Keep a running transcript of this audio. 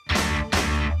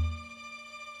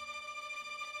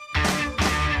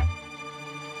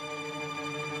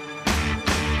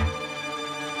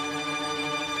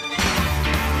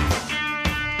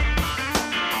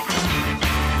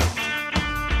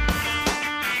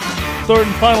third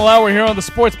and final hour here on the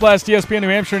Sports Blast, ESPN New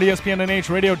Hampshire and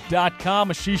ESPNNHradio.com.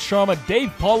 Ashish Sharma,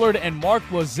 Dave Pollard, and Mark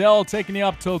Loiselle taking you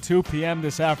up till 2 p.m.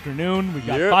 this afternoon. We've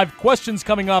got 5 questions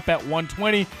coming up at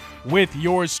 1:20 with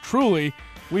yours truly.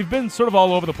 We've been sort of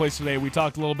all over the place today. We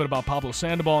talked a little bit about Pablo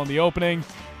Sandoval in the opening.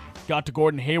 Got to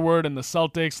Gordon Hayward and the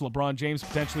Celtics. LeBron James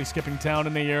potentially skipping town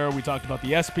in the year. We talked about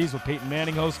the ESPYs with Peyton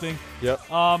Manning hosting. Yep.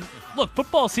 Look,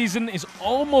 football season is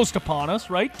almost upon us,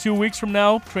 right? 2 weeks from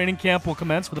now, training camp will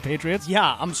commence for the Patriots.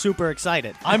 Yeah, I'm super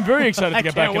excited. I'm very excited to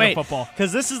get back into football.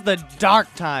 Because this is the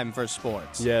dark time for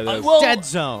sports. Yeah, that's dead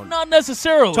zone. Not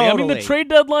necessarily. Totally. I mean, the trade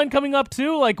deadline coming up,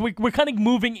 too. Like, we're kind of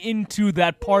moving into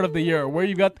that part of the year where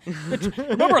you got...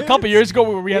 Remember a couple years ago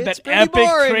where we had that epic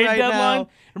trade deadline? Now.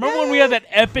 Remember when we had that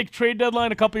epic trade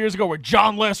deadline a couple years ago where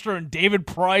John Lester and David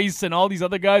Price and all these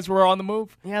other guys were on the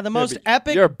move? Yeah, the most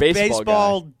epic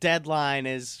baseball deadline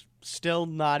is still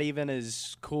not even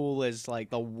as cool as,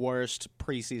 like, the worst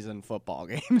preseason football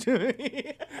game to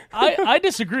me. I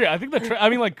disagree. I think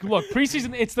look,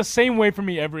 preseason, it's the same way for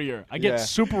me every year. I get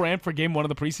super amped for game 1 of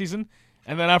the preseason,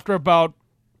 and then after about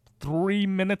 3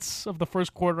 minutes of the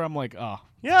first quarter, I'm like,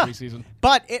 preseason.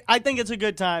 But I think it's a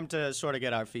good time to sort of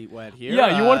get our feet wet here.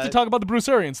 Yeah, you wanted to talk about the Bruce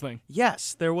Arians thing.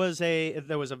 Yes, there was a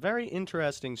very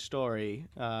interesting story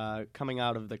coming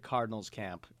out of the Cardinals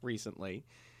camp recently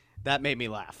that made me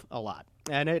laugh a lot,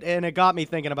 and it got me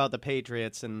thinking about the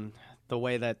Patriots and the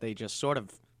way that they just sort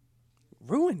of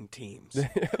ruin teams.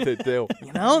 They do.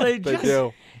 You know, they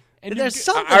do. And there's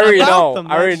something about them.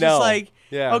 I already know. Like,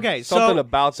 yeah. Okay, something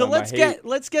about them. So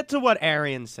let's get to what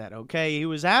Arians said. Okay, he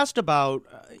was asked about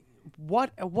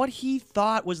what he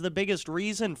thought was the biggest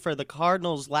reason for the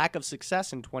Cardinals' lack of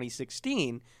success in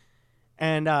 2016,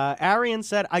 and Arians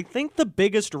said, "I think the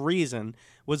biggest reason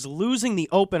was losing the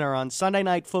opener on Sunday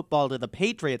Night Football to the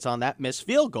Patriots on that missed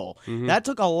field goal. Mm-hmm. That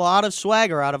took a lot of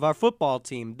swagger out of our football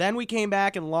team. Then we came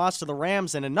back and lost to the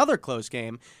Rams in another close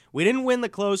game. We didn't win the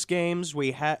close games.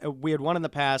 We had won in the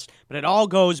past, but it all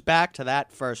goes back to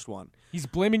that first one." He's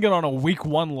blaming it on a Week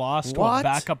 1 loss to a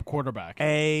backup quarterback.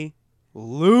 A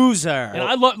loser. And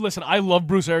I love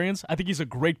Bruce Arians. I think he's a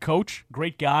great coach,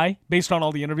 great guy, based on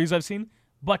all the interviews I've seen.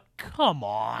 But come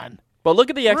on. But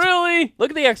look at the really? Look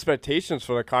at the expectations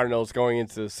for the Cardinals going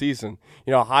into the season.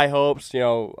 You know, high hopes. You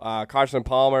know, Carson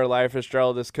Palmer, Larry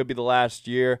Fitzgerald. This could be the last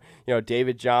year. You know,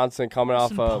 David Johnson coming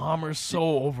off of Palmer's so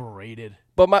overrated.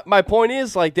 But my point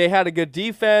is, like, they had a good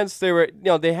defense. They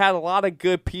had a lot of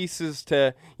good pieces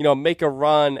to, make a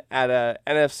run at a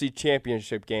NFC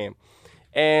Championship game.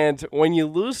 And when you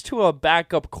lose to a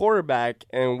backup quarterback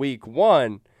in Week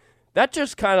 1, that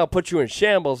just kind of puts you in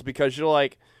shambles because you're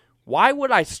like, why would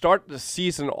I start the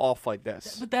season off like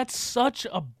this? But that's such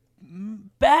a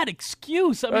bad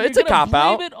excuse. I mean, it's a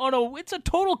cop-out. It's a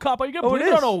total cop-out. You're going to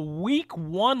blame it on a Week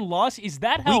 1 loss? Is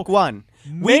that how Week 1.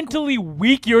 mentally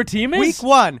weak your team is? Week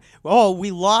 1. Oh, we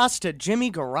lost to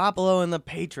Jimmy Garoppolo and the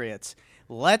Patriots.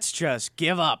 Let's just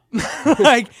give up.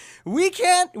 Like, we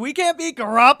can't beat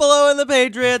Garoppolo and the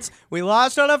Patriots. We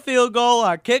lost on a field goal.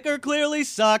 Our kicker clearly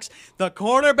sucks. The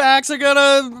cornerbacks are going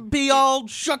to be all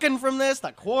shooken from this.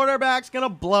 The quarterback's going to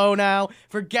blow now.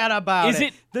 Forget about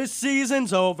it. The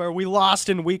season's over. We lost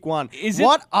in Week 1.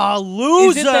 What a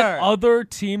loser. Is it that other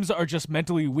teams are just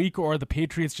mentally weak, or are the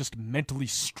Patriots just mentally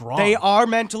strong? They are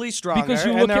mentally stronger,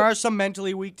 and there are some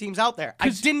mentally weak teams out there. I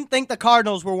didn't think the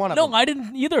Cardinals were one of them. No, I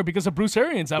didn't either because of Bruce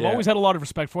Arians. I've always had a lot of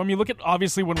respect for him. You look at,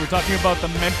 obviously, when we're talking about the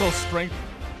mental strength.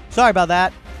 Sorry about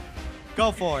that.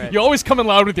 Go for it. You're always coming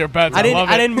loud with your bets. I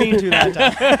didn't mean to that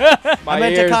time.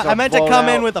 I meant to come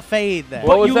in with a fade there.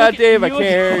 What was that, Dave? I can't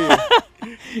hear you.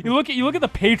 You look at the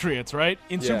Patriots, right?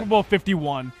 In Super Bowl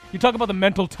 51, you talk about the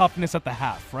mental toughness at the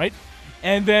half, right?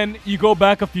 And then you go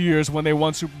back a few years when they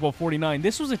won Super Bowl 49.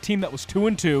 This was a team that was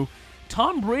 2-2.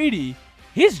 Tom Brady,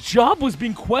 his job was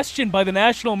being questioned by the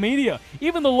national media.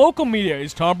 Even the local media.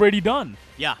 Is Tom Brady done?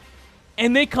 Yeah.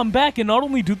 And they come back, and not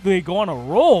only do they go on a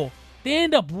roll, they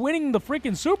end up winning the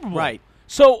freaking Super Bowl. Right.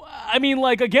 So, I mean,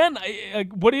 like, again,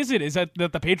 what is it? Is that the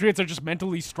Patriots are just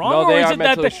mentally strong? No, they are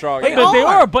mentally strong. They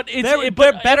are, but they're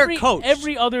better coached.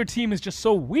 Every other team is just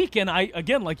so weak, and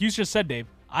again, like you just said, Dave,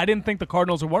 I didn't think the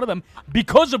Cardinals were one of them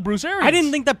because of Bruce Arians. I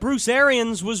didn't think that Bruce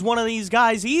Arians was one of these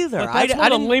guys either. That's one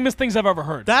of the lamest things I've ever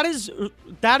heard. That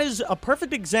is a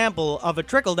perfect example of a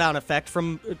trickle-down effect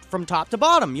from top to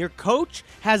bottom. Your coach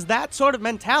has that sort of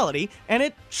mentality, and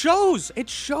it shows. It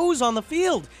shows on the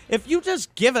field. If you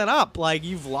just give it up, like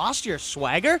you've lost your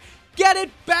swagger, get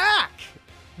it back.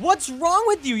 What's wrong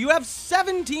with you? You have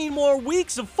 17 more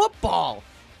weeks of football.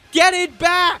 Get it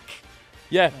back.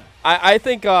 Yeah. I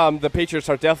think the Patriots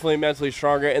are definitely mentally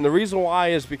stronger, and the reason why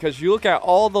is because you look at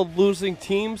all the losing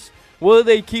teams What do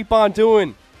they keep on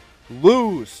doing?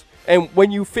 Lose. And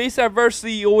when you face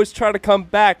adversity, you always try to come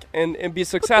back and be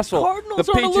successful. But the Cardinals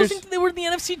aren't losing. They were in the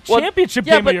NFC Championship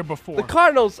game the year before. The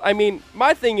Cardinals, I mean,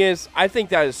 my thing is, I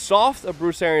think that is soft of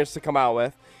Bruce Arians to come out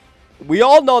with. We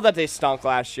all know that they stunk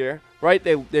last year, right?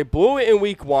 They blew it in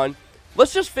week 1.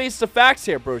 Let's just face the facts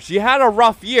here, Bruce. You had a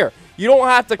rough year. You don't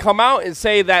have to come out and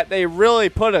say that they really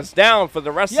put us down for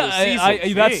the rest of the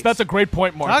season. That's a great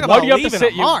point, Mark. Talk about leaving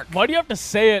a mark. Why do you have to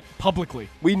say it publicly?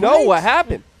 We know what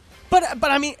happened. But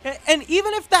I mean, and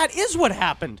even if that is what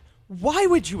happened, why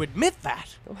would you admit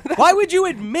that? Why would you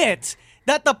admit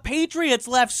that the Patriots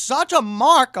left such a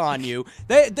mark on you?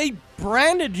 They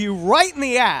branded you right in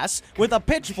the ass with a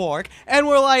pitchfork, and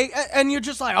we're like, and you're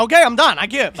just like, okay, I'm done. I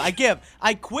give.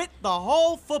 I quit the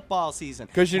whole football season.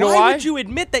 Because you know why? Why would you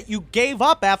admit that you gave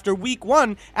up after week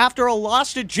 1 after a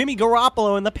loss to Jimmy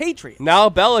Garoppolo and the Patriots? Now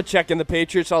Belichick and the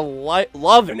Patriots are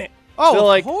loving it. Oh, they're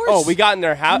like, of course. oh, we got in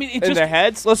their their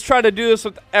heads. Let's try to do this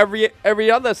with every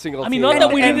other single team. not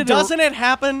that we needed to. Doesn't it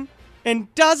happen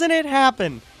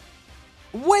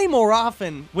way more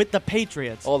often with the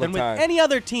Patriots than with any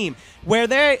other team where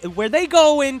they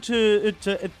go into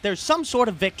there's some sort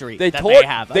of victory they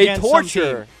have. They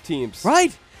torture teams.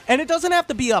 Right. And it doesn't have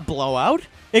to be a blowout.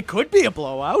 It could be a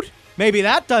blowout. Maybe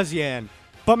that does you in.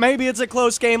 But maybe it's a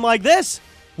close game like this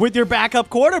with your backup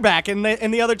quarterback and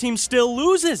the other team still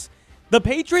loses. The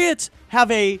Patriots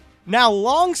have a now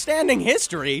long-standing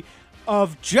history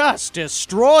of just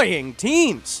destroying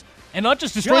teams. And not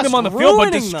just destroying them on the field,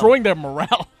 but destroying their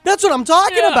morale. That's what I'm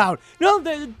talking about.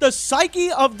 The psyche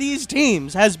of these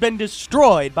teams has been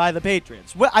destroyed by the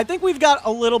Patriots. I think we've got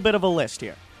a little bit of a list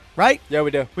here, right? Yeah,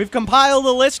 we do. We've compiled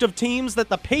a list of teams that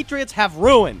the Patriots have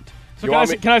ruined. So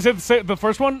can I say the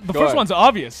first one? The first one's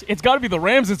obvious. It's got to be the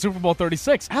Rams in Super Bowl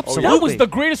 36. Absolutely. That was the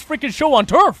greatest freaking show on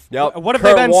turf. Yep. What have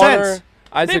they been since?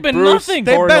 They've been nothing.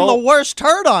 They've been the worst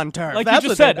turd on turf. Like you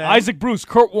just said, Isaac Bruce,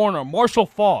 Kurt Warner, Marshall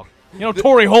Faulk,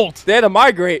 Torrey Holt. They had to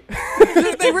migrate.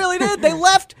 They really did. They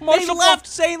left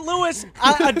St. Louis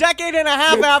a decade and a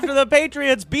half after the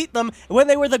Patriots beat them when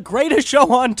they were the greatest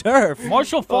show on turf.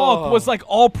 Marshall Faulk was like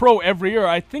all-pro every year.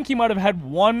 I think he might have had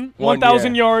one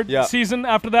 1,000-yard season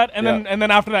after that, and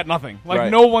then after that, nothing. Like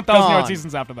no 1,000-yard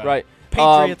seasons after that. Right.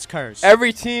 Patriots curse.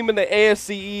 Every team in the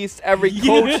AFC East, every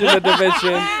coach in the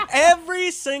division.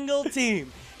 Every single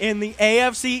team in the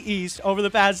AFC East over the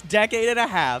past decade and a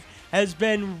half has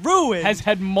been ruined has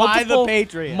had by the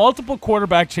Patriots. Multiple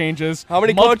quarterback changes. How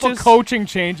many multiple coaches? Coaching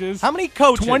changes. How many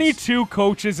coaches? 22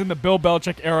 coaches in the Bill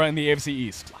Belichick era in the AFC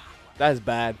East. That is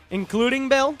bad. Including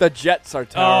Bill? The Jets are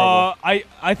terrible.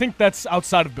 I think that's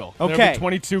outside of Bill. Okay. There be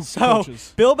 22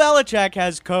 coaches. Bill Belichick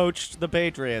has coached the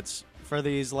Patriots for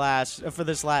this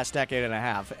last decade and a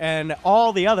half, and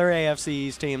all the other AFC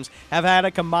East teams have had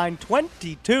a combined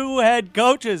 22 head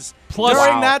coaches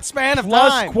during that span of time.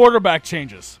 Plus quarterback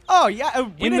changes. Oh yeah,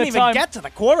 we didn't even get to the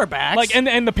quarterbacks. Like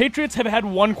and the Patriots have had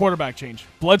one quarterback change.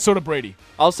 Bledsoe to Brady.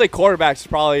 I'll say quarterbacks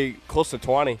close to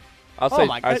 20.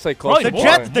 I'd say close to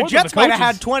 20. The Jets might have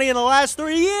had 20 in the last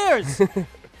 3 years.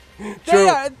 They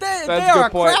are a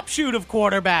crapshoot of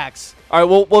quarterbacks. All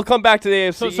right, we'll come back to the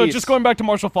AFC East. So just going back to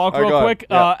Marshall Faulk real quick.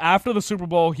 Yeah. After the Super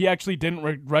Bowl, he actually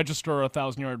didn't register a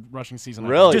 1,000-yard rushing season.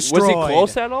 Really? Destroyed. Was he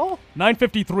close at all?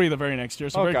 953 the very next year,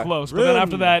 so very close. But then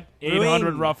after that,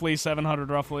 800 roughly, 700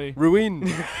 roughly. Ruined.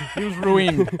 He was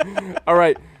ruined. All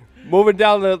right, moving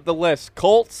down the list.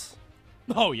 Colts.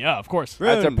 Oh, yeah, of course.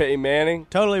 After Peyton Manning.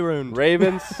 Totally ruined.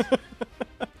 Ravens.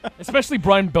 Especially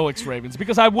Brian Billick's Ravens,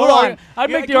 because I'd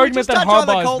make the argument that Harbaugh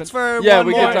the Colts for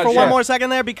one more second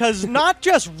there, because not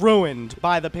just ruined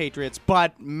by the Patriots,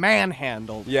 but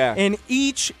manhandled in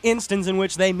each instance in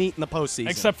which they meet in the postseason.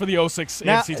 Except for the 06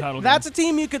 AFC title game. That's a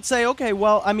team you could say, okay,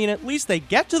 well, I mean, at least they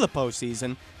get to the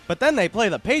postseason, but then they play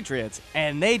the Patriots,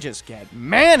 and they just get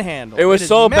manhandled. It was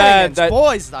so bad that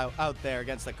boys out there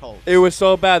against the Colts. It was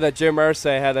so bad that Jim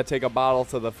Irsay had to take a bottle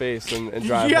to the face and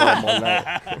drive home all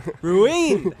night.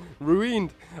 Ruined.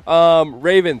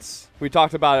 Ravens. We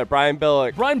talked about it. Brian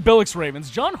Billick's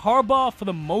Ravens. John Harbaugh, for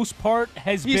the most part,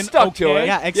 has been stuck to it.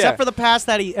 Yeah, except for the fact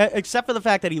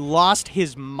that he lost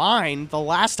his mind the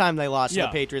last time they lost to the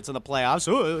Patriots in the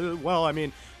playoffs. Well, I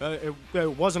mean,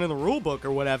 it wasn't in the rule book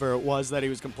or whatever it was that he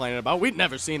was complaining about. We'd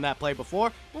never seen that play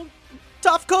before. Well,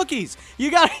 tough cookies.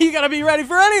 You got to be ready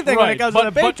for anything when it comes to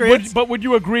the Patriots. But would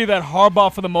you agree that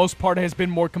Harbaugh, for the most part, has been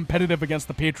more competitive against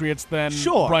the Patriots than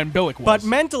Brian Billick was? But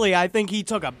mentally, I think he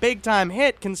took a big-time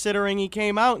hit considering he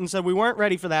came out and said, we weren't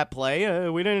ready for that play.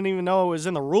 We didn't even know it was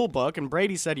in the rule book. And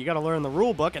Brady said, you got to learn the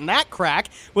rule book. And that crack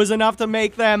was enough to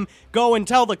make them go and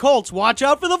tell the Colts, watch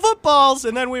out for the footballs.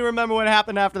 And then we remember what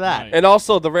happened after that. Right. And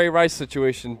also, the Ray Rice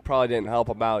situation probably didn't help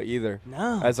him out either.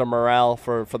 No. As a morale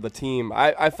for the team.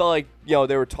 I felt like, they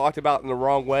were talked about in the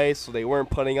wrong way, so they weren't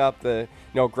putting up the,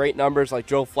 great numbers. Like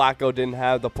Joe Flacco didn't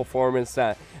have the performance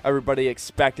that everybody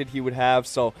expected he would have.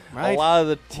 So a lot of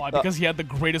the because he had the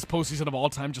greatest postseason of all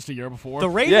time just a year before. The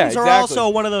Ravens are also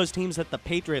one of those teams that the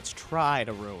Patriots try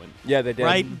to ruin. Yeah, they did.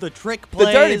 Right? The trick plays,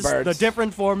 the Dirty Birds, the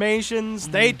different formations,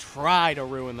 they try to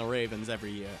ruin the Ravens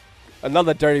every year.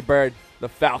 Another dirty bird. The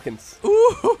Falcons.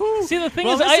 Ooh. See, the thing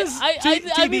is,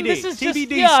 I mean, this is just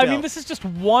this is just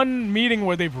one meeting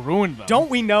where they've ruined them. Don't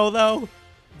we know though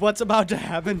what's about to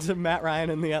happen to Matt Ryan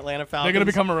and the Atlanta Falcons? They're going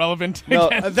to become irrelevant. No,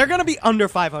 they're going to be under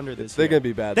 500 this year. They're going to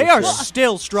be bad. They are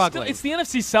still struggling. It's the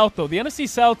NFC South though. The NFC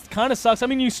South kind of sucks. I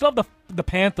mean, you still have the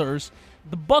Panthers.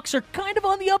 The Bucks are kind of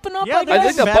on the up and up. Yeah, I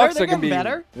think the Bucks are going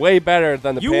to be way better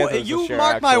than the Panthers. You this year,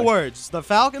 mark my actually. words. The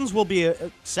Falcons will be a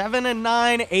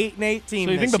 7-9, 8-8 team.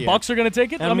 So you think the Bucks are going to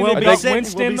take it? And I mean, we'll they be got sitting-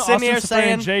 Winston, we'll be sitting here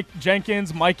Austin Safarian,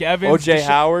 Jenkins, Mike Evans, O.J.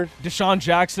 Howard, Deshaun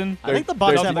Jackson. I think the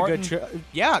Bucks have a Martin. good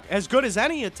as good as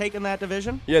any at taking that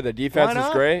division. Yeah, the defense Why is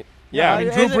not? great. Yeah, I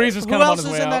mean, Drew Brees is kind of on his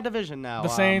way Who else is in out. that division now? The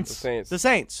Saints. The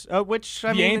Saints, which,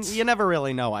 I mean, Aints. you never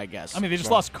really know, I guess. I mean, they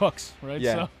just lost Cooks, right?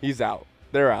 Yeah, So, he's out.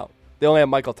 They're out. They only have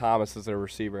Michael Thomas as their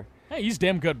receiver. hey, he's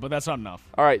damn good, but that's not enough.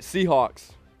 All right,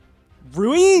 Seahawks.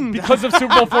 ruined. Because of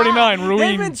Super Bowl 49, They've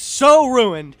ruined. been so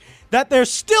ruined that they're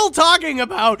still talking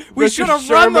about we Richard should have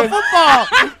run the Sherman.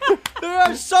 football. They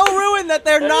are so ruined that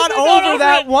they're not over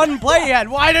that one play yet.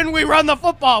 Why didn't we run the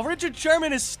football? Richard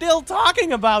Sherman is still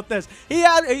talking about this. He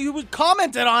was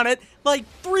commented on it like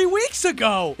 3 weeks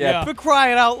ago. Yeah. For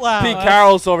crying out loud. Pete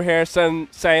Carroll's over here saying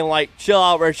like, chill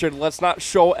out, Richard. Let's not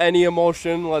show any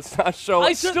emotion. Let's not show.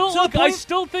 I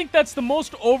still think that's the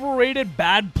most overrated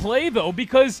bad play, though,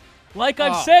 because, like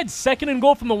I've said, 2nd and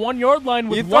goal from the 1 yard line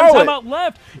with one timeout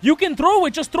left. You can throw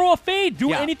it. Just throw a fade.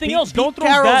 Do anything else. Don't throw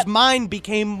Carroll's that. mind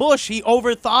became mush. He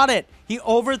overthought it. He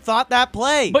overthought that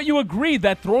play. But you agree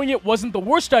that throwing it wasn't the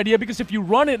worst idea, because if you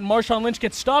run it and Marshawn Lynch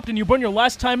gets stopped and you burn your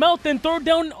last timeout, then 3rd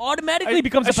down automatically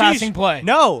becomes a passing play.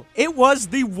 No, it was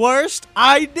the worst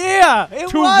idea.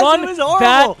 It run was horrible.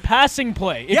 that passing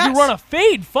play. If Yes. you run a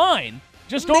fade, fine.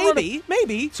 Just don't run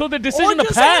maybe. So the decision or to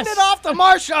just pass. hand it off to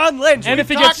Marshawn Lynch. And We've if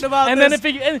he talked gets about and this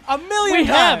then if he a million we times.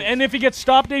 have, and if he gets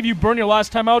stopped, Dave, you burn your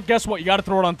last time out. Guess what? You got to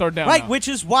throw it on 3rd down. Right, now. which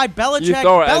is why You throw it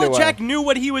Belichick anyway. knew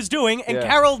what he was doing, and Yeah.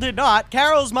 Carroll did not.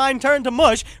 Carroll's mind turned to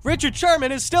mush. Richard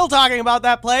Sherman is still talking about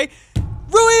that play.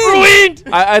 Ruined.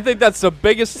 I think that's the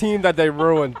biggest team that they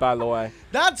ruined, by the way.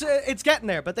 That's it's getting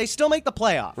there, but they still make the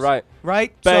playoffs. Right.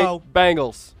 Right. So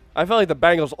Bengals. I feel like the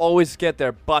Bengals always get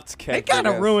their butts kicked. they kind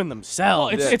of against- ruin Well,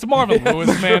 themselves. it's Marvin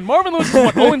Lewis, man. Marvin Lewis is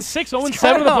what, 0-6, 0-7 in the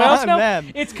kinda playoffs on now?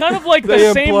 them. It's kind of like the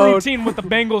They same implode. routine with the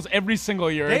Bengals every single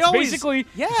year. They It's always- basically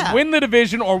yeah. win the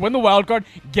division or win the wild card,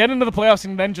 get into the playoffs,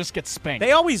 and then just get spanked.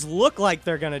 They always look like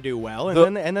they're gonna do well,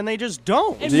 and then they just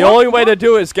don't. And The only way to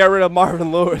do it is get rid of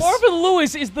Marvin Lewis. Marvin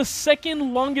Lewis is the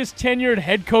 2nd longest tenured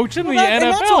head coach in the NFL. And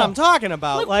that's what I'm talking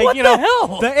about. Like, Like, what you know, the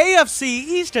hell? the AFC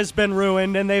East has been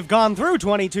ruined, and they've gone through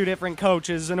 22 different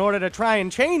coaches in order to try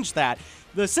and change that.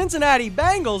 The Cincinnati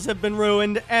Bengals have been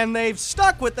ruined, and they've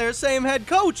stuck with their same head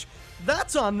coach.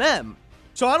 That's on them.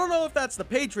 So I don't know if that's the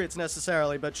Patriots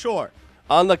necessarily, but sure.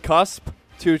 On the cusp,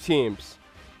 2 teams.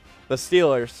 The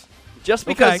Steelers. Just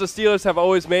because Okay. the Steelers have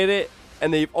always made it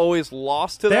and they've always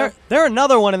lost to them. They're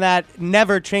another one in that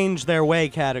never change their way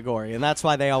category, and that's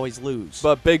why they always lose.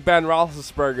 But Big Ben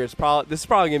Roethlisberger is probably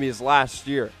going to be his last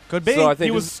year. Could be. So I think He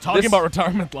was talking about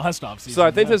retirement last offseason. So I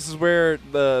think yeah. this is where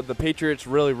the Patriots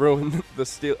really ruined the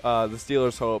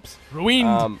Steelers' hopes.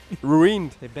 Ruined.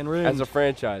 Ruined They've been ruined. as a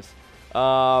franchise.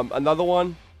 Another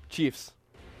one, Chiefs.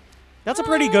 That's a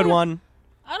pretty good one.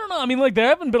 I don't know. I mean, like, there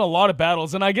haven't been a lot of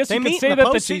battles, and I guess They you could meet say in the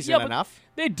that the postseason Chiefs. Yeah, but enough.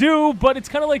 they do, but it's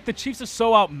kind of like the Chiefs are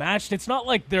so outmatched. It's not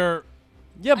like they're.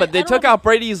 Yeah, but I they don't took know. out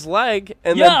Brady's leg,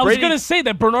 and Yeah, then I was Brady. gonna say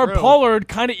that Bernard True. Pollard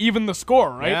kind of evened the score,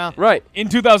 right? Yeah. Right. In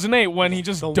 2008, when he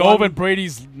just The dove one- at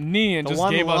Brady's knee and The just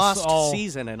one gave us lost all.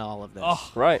 season in all of this.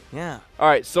 Oh. Right. Yeah. All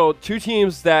right. So 2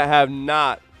 teams that have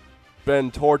not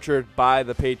been tortured by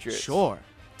the Patriots. Sure.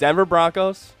 Denver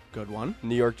Broncos, Good one.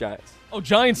 New York Giants. Oh,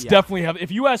 Giants definitely have.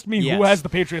 If you asked me who Yes. has the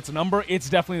Patriots number, it's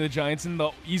definitely the Giants. And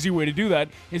the easy way to do that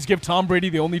is give Tom Brady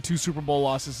the only 2 Super Bowl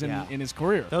losses in his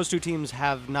career. Those two teams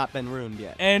have not been ruined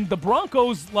yet. And the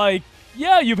Broncos,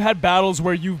 you've had battles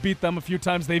where you've beat them a few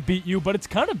times, they've beat you, but it's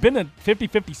kind of been a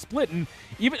 50-50 split. And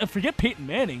even forget Peyton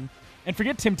Manning and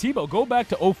forget Tim Tebow. Go back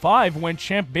to 2005 when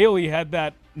Champ Bailey had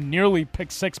that nearly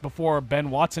pick 6 before Ben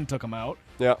Watson took him out.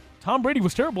 Yeah. Tom Brady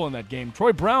was terrible in that game.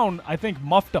 Troy Brown, I think,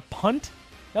 muffed a punt.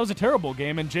 That was a terrible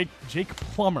game. And Jake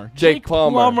Plummer. Jake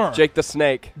the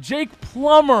Snake. Jake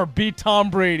Plummer beat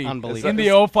Tom Brady in Unbelievable. the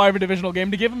 2005 divisional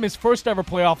game to give him his first ever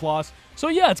playoff loss. So,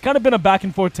 yeah, it's kind of been a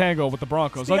back-and-forth tango with the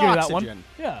Broncos. I'll give you that one.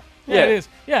 Yeah, it is.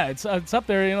 Yeah, it's up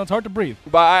there. It's hard to breathe.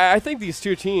 But I think these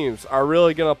two teams are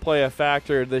really going to play a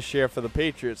factor this year for the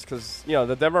Patriots because,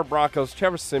 the Denver Broncos,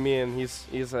 Trevor Siemian,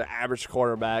 he's an average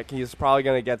quarterback. He's probably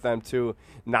going to get them to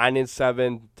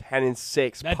 9-7,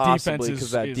 10-6 That possibly defense because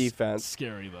of that is defense.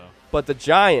 Scary, though. But the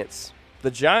Giants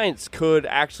could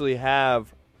actually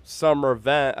have some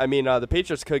revenge. I mean, the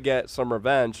Patriots could get some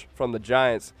revenge from the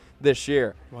Giants this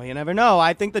year. Well, you never know.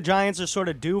 I think the Giants are sort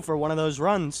of due for one of those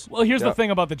runs. Well, here's the thing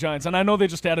about the Giants, and I know they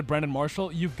just added Brandon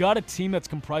Marshall. You've got a team that's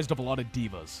comprised of a lot of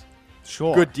divas.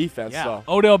 Sure. Good defense, Yeah. though.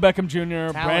 Odell Beckham Jr.,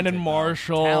 Talented, Brandon though.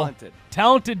 Marshall.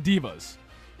 Talented divas.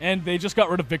 And they just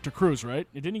got rid of Victor Cruz, right?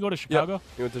 Didn't he go to Chicago? Yep.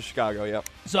 He went to Chicago, yep.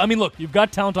 So, I mean, look, you've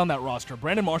got talent on that roster.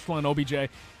 Brandon Marshall and OBJ.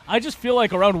 I just feel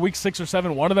like around week 6 or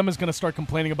 7, one of them is going to start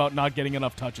complaining about not getting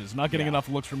enough touches, not getting enough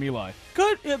looks from Eli.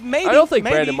 Good, maybe. I don't think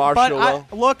maybe, Brandon Marshall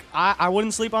but will. Look, I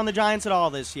wouldn't sleep on the Giants at all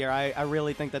this year. I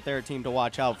really think that they're a team to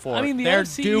watch out for. I mean, they're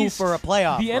NFC due East, for a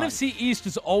playoff The run. NFC East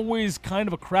is always kind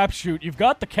of a crapshoot. You've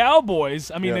got the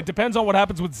Cowboys. I mean, Yeah. it depends on what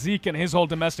happens with Zeke and his whole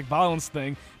domestic violence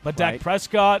thing. But Dak Right.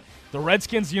 Prescott, the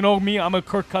Redskins, you know me, I'm a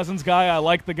Kirk Cousins guy. I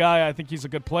like the guy. I think he's a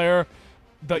good player.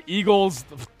 The Eagles,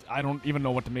 I don't even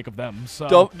know what to make of them.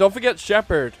 So Don't forget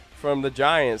Shepard from the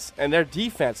Giants and their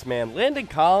defense, man. Landon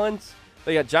Collins,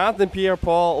 they got Jonathan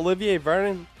Pierre-Paul, Olivier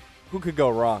Vernon. Who could go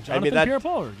wrong? Jonathan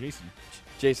Pierre-Paul or Jason?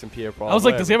 Jason Pierre-Paul. I was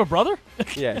like, does he have a brother?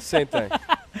 Yeah, same thing.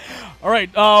 All right,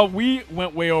 we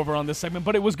went way over on this segment,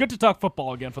 but it was good to talk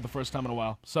football again for the first time in a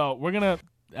while. So we're going to,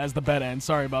 as the bet ends,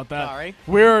 sorry about that. Sorry.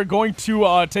 We're going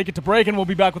to take it to break, and we'll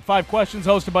be back with 5 questions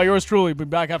hosted by yours truly. We'll be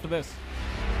back after this.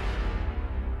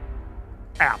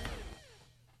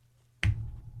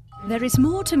 There is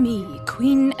more to me,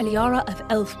 Queen Eliara of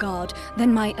Elfgard,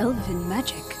 than my elven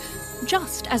magic.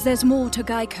 Just as there's more to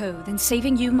Geico than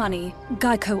saving you money,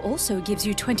 Geico also gives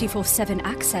you 24/7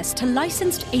 access to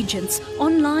licensed agents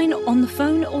online, on the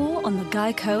phone, or on the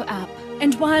Geico app.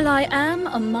 And while I am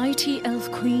a mighty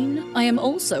elf queen, I am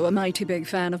also a mighty big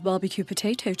fan of barbecue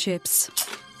potato chips.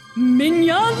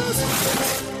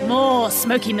 Minions! More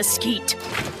smoky mesquite.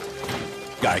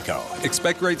 Geico.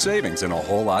 Expect great savings and a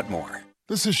whole lot more.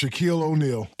 This is Shaquille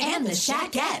O'Neal, And the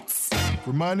Shaquettes.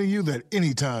 reminding you that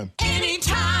anytime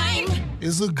Anytime.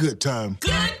 is a good time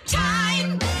Good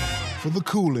time. for the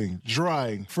cooling,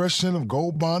 drying, fresh scent of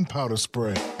Gold Bond powder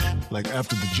spray. Like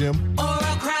after the gym Or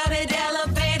a crowded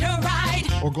elevator ride.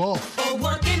 or golf Or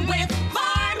working with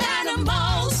farm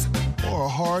animals. or a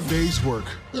hard day's work.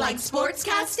 Like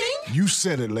sportscasting. You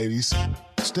said it, ladies.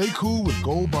 Stay cool with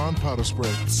Gold Bond powder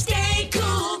spray. Stay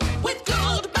cool with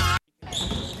Gold Bond.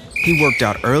 He worked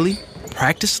out early,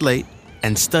 practiced late,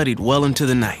 and studied well into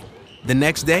the night. The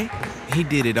next day, he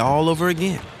did it all over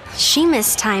again. She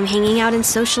missed time hanging out and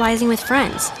socializing with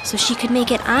friends so she could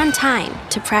make it on time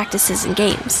to practices and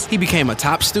games. He became a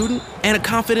top student and a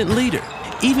confident leader,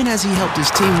 even as he helped his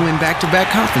team win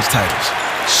back-to-back conference titles.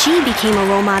 She became a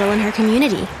role model in her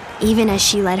community, even as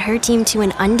she led her team to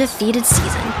an undefeated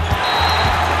season.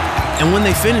 And when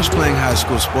they finished playing high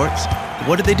school sports,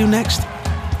 what did they do next?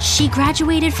 She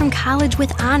graduated from college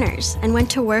with honors and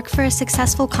went to work for a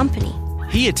successful company.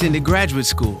 He attended graduate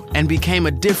school and became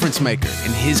a difference maker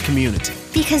in his community.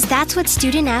 Because that's what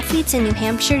student athletes in New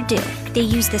Hampshire do. They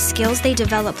use the skills they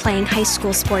develop playing high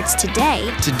school sports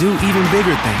today To do even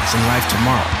bigger things in life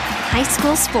tomorrow. high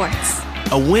school sports.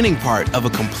 A winning part of a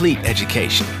complete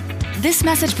education. This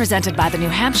message presented by the New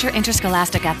Hampshire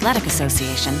Interscholastic Athletic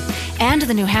Association and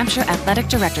the New Hampshire Athletic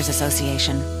Directors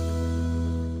Association.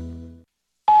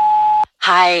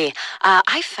 Hi,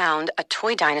 I found a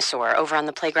toy dinosaur over on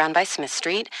the playground by Smith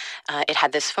Street. It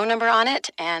had this phone number on it,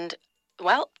 and,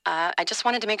 well, I just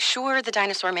wanted to make sure the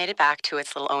dinosaur made it back to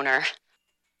its little owner.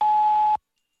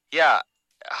 Yeah,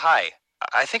 hi.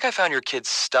 I think I found your kid's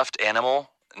stuffed animal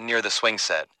near the swing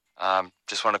set.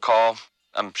 Just want to call.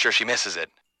 I'm sure she misses it.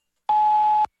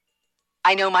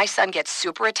 I know my son gets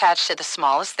super attached to the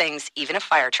smallest things, even a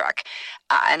fire truck,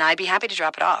 and I'd be happy to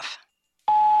drop it off.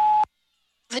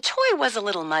 The toy was a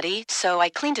little muddy, so I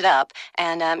cleaned it up,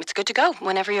 and it's good to go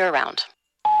whenever you're around.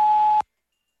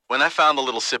 When I found the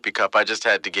little sippy cup, I just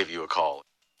had to give you a call.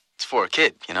 It's for a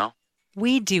kid, you know?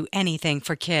 We'd do anything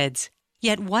for kids.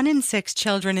 Yet 1 in 6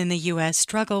 children in the U.S.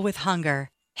 struggle with hunger.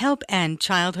 Help end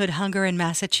childhood hunger in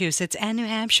Massachusetts and New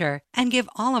Hampshire and give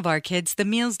all of our kids the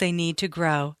meals they need to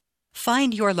grow.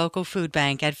 Find your local food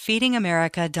bank at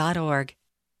feedingamerica.org.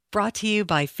 Brought to you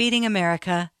by Feeding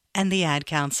America and the Ad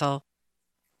Council.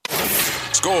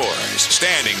 Scores,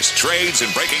 standings, trades,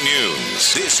 and breaking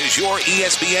news. This is your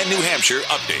ESPN New Hampshire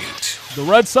update. The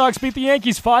Red Sox beat the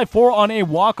Yankees 5-4 on a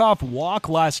walk-off walk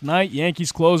last night.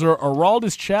 Yankees closer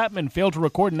Aroldis Chapman failed to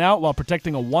record an out while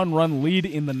protecting a one-run lead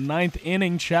in the 9th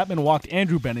inning. Chapman walked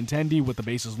Andrew Benintendi with the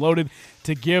bases loaded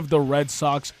to give the Red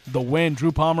Sox the win.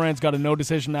 Drew Pomeranz got a no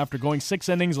decision after going 6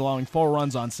 innings, allowing 4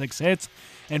 runs on 6 hits.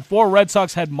 And 4 Red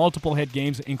Sox had multiple hit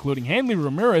games, including Hanley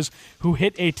Ramirez, who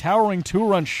hit a towering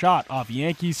 2-run shot off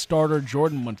Yankees starter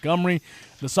Jordan Montgomery.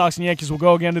 The Sox and Yankees will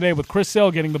go again today with Chris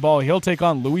Sale getting the ball. He'll take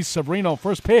on Luis Severino.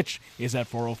 First pitch is at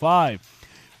 4:05.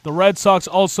 The Red Sox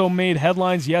also made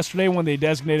headlines yesterday when they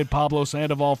designated Pablo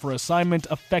Sandoval for assignment,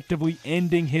 effectively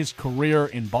ending his career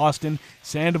in Boston.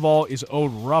 Sandoval is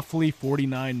owed roughly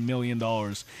 $49 million.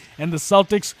 And the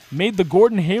Celtics made the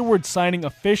Gordon Hayward signing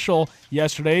official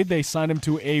yesterday. They signed him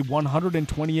to a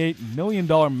 $128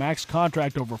 million max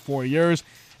contract over 4 years.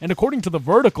 And according to The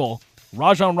Vertical,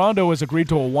 Rajon Rondo has agreed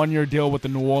to a 1-year deal with the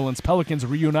New Orleans Pelicans,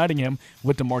 reuniting him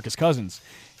with DeMarcus Cousins.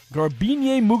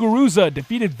 Garbine Muguruza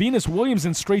defeated Venus Williams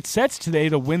in straight sets today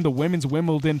to win the women's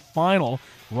Wimbledon final.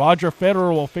 Roger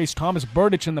Federer will face Thomas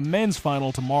Berdych in the men's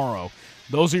final tomorrow.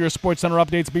 Those are your SportsCenter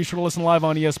updates. Be sure to listen live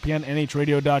on ESPN,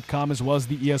 NHRadio.com, as well as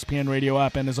the ESPN Radio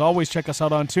app. And as always, check us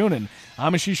out on TuneIn.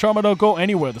 I'm Ashish Sharma. Don't go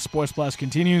anywhere. The Sports Blast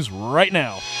continues right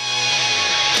now.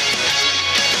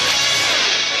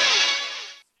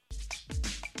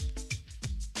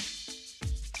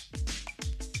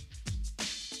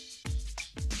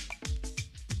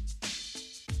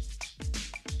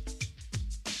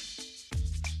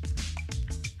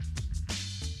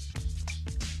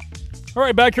 All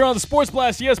right, back here on the Sports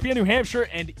Blast, ESPN New Hampshire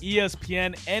and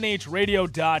ESPN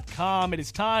NHRadio.com. It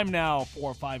is time now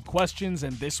for 5 questions,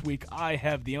 and this week I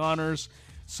have the honors.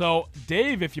 So,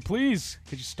 Dave, if you please,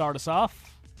 could you start us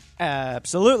off?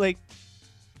 Absolutely.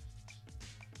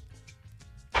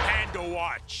 And to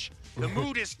watch. The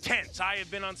mood is tense. I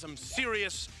have been on some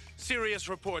serious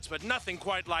reports, but nothing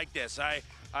quite like this.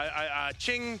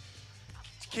 Ching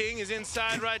King is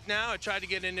inside right now. I tried to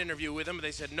get an interview with him, but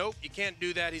they said, nope, you can't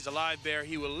do that. He's a live bear.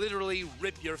 He will literally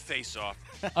rip your face off.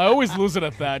 I always lose it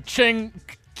at that. Ching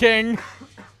King.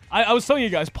 I was telling you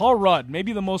guys, Paul Rudd,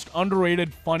 maybe the most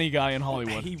underrated funny guy in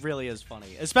Hollywood. He really is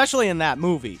funny, especially in that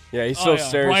movie. Yeah, he's so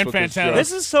serious. Brian with his Fantana. jokes.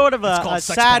 This is sort of a Sex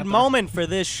sad Panther. moment for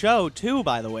this show, too,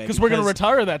 by the way. Because we're going to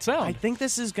retire that sound. I think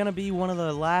this is going to be one of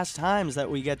the last times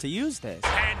that we get to use this.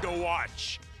 And to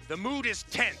watch. The mood is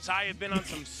tense. I have been on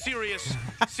some serious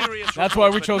That's why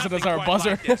we reports, chose but it as nothing our quite buzzer.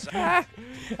 like this.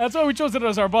 That's why we chose it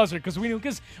as our buzzer, because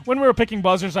when we were picking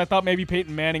buzzers, I thought maybe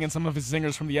Peyton Manning and some of his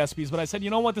zingers from the ESPYs, but I said, you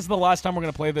know what, this is the last time we're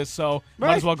going to play this, so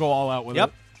might as well go all out with it.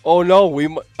 Oh, no,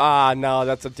 no,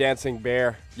 that's a dancing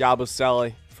bear,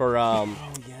 Yabusele, for,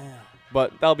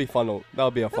 but that'll be fun.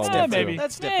 That'll be a fun one. Maybe.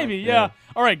 That's different. Maybe, yeah.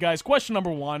 All right, guys, question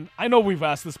number 1. I know we've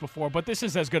asked this before, but this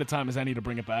is as good a time as any to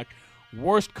bring it back.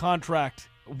 Worst contract.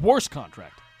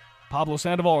 Pablo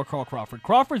Sandoval or Carl Crawford?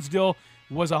 Crawford's deal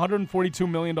was $142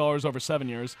 million over 7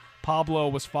 years. Pablo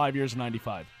was 5 years and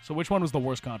 $95. So which one was the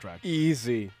worst contract?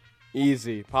 Easy.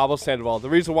 Pablo Sandoval. The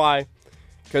reason why,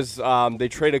 because they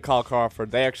traded Carl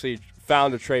Crawford. They actually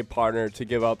found a trade partner to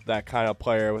give up that kind of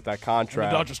player with that contract.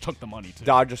 And the Dodgers took the money, too.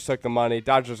 Dodgers took the money.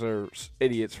 Dodgers are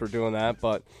idiots for doing that.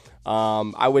 But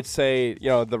I would say,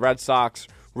 the Red Sox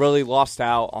really lost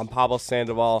out on Pablo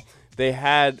Sandoval. They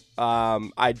had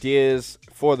ideas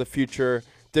for the future,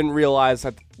 didn't realize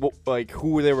that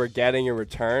who they were getting in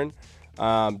return,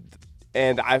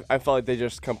 and I felt like they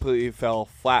just completely fell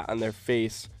flat on their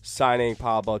face signing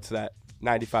Pablo to that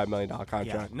 $95 million contract.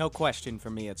 Yeah, no question for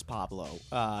me it's Pablo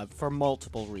for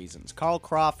multiple reasons. Carl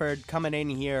Crawford coming in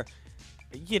here,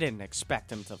 you didn't expect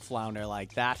him to flounder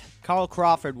like that. Carl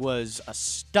Crawford was a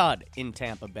stud in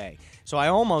Tampa Bay, so I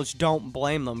almost don't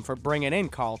blame them for bringing in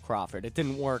Carl Crawford. It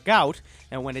didn't work out,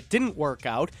 and when it didn't work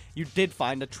out, you did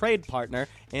find a trade partner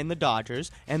in the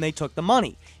Dodgers, and they took the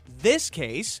money. This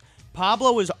case,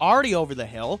 Pablo was already over the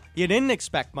hill. You didn't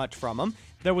expect much from him.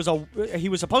 He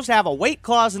was supposed to have a weight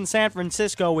clause in San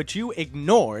Francisco, which you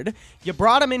ignored. You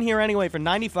brought him in here anyway for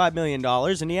 $95 million,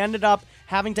 and he ended up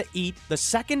having to eat the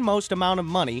second most amount of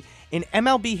money in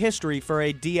MLB history for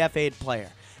a DFA'd player.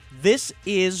 This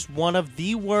is one of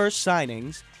the worst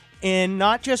signings in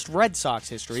not just Red Sox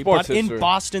history, but in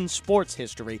Boston sports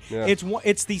history. Yeah.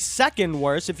 It's the second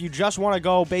worst if you just want to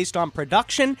go based on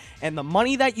production and the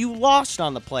money that you lost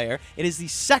on the player. It is the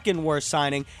second worst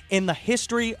signing in the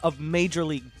history of Major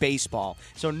League Baseball.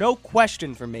 So no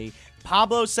question for me,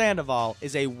 Pablo Sandoval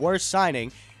is a worse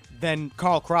signing than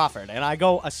Carl Crawford. And I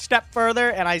go a step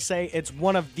further and I say it's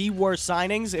one of the worst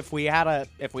signings if we had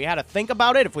to think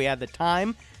about it, if we had the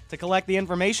time to collect the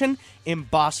information in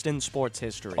Boston sports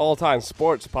history. All-time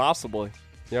sports, possibly.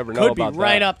 You never know about that. Could be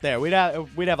right up there. We'd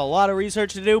have a lot of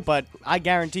research to do, but I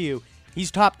guarantee you,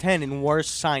 he's top 10 in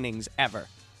worst signings ever.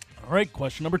 All right,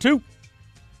 question number 2.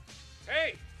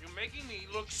 Hey, you're making me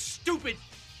look stupid.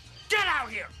 Get out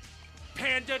here,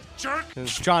 panda jerk.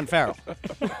 It's John Farrell.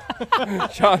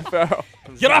 John Farrell.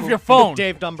 Get off your phone.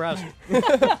 Dave Dombrowski.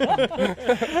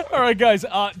 All right, guys.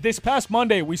 This past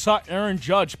Monday, we saw Aaron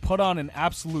Judge put on an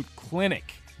absolute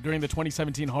clinic during the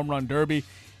 2017 Home Run Derby.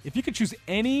 If you could choose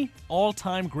any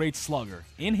all-time great slugger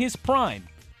in his prime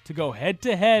to go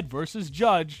head-to-head versus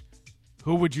Judge,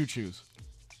 who would you choose?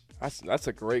 That's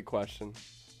a great question.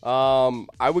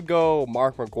 I would go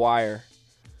Mark McGwire.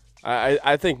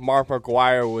 I think Mark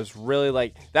McGwire was really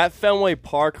like that Fenway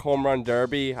Park Home Run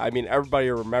Derby. I mean,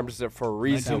 everybody remembers it for a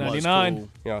reason.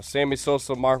 1999. You know, Sammy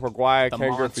Sosa, Mark McGwire,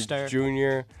 Ken Griffey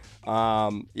Jr.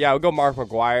 I would go Mark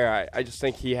McGwire. I just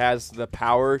think he has the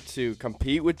power to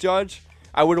compete with Judge.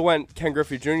 I would have went Ken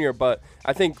Griffey Jr., but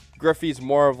I think Griffey's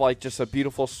more of like just a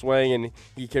beautiful swing, and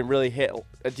he can really hit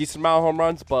a decent amount of home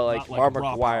runs. But like Mark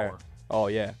McGwire, oh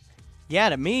yeah. Yeah,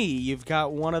 to me, you've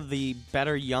got one of the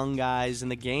better young guys in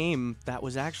the game that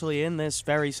was actually in this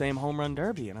very same home run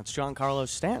derby, and it's Giancarlo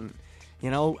Stanton. You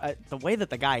know, the way that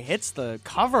the guy hits the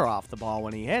cover off the ball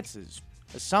when he hits is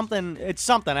something. It's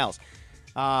something else.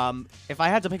 If I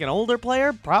had to pick an older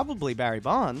player, probably Barry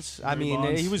Bonds.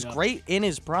 He was great in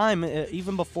his prime,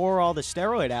 even before all the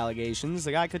steroid allegations.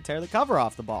 The guy could tear the cover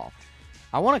off the ball.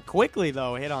 I want to quickly,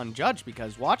 though, hit on Judge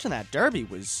because watching that derby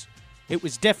was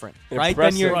different, right?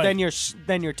 Than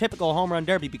your typical home run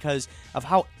derby because of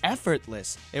how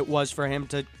effortless it was for him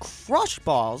to crush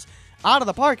balls out of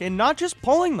the park and not just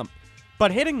pulling them,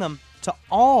 but hitting them to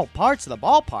all parts of the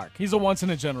ballpark. He's a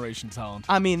once-in-a-generation talent.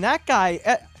 I mean, that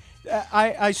guy...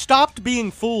 I stopped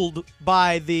being fooled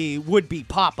by the would-be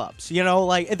pop-ups. You know,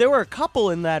 like, there were a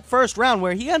couple in that first round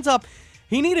where he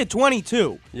needed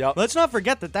 22. Yep. Let's not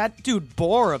forget that dude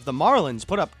Bohr of the Marlins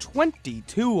put up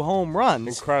 22 home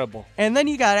runs. Incredible. And then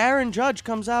you got Aaron Judge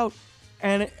comes out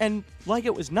and like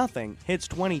it was nothing, hits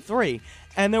 23.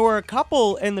 And there were a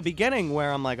couple in the beginning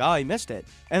where I'm like, oh, he missed it.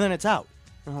 And then it's out.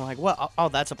 And I'm like, well,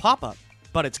 that's a pop-up.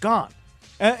 But it's gone.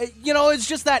 It's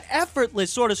just that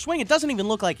effortless sort of swing. It doesn't even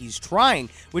look like he's trying,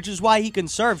 which is why he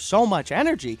conserves so much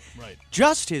energy. Right.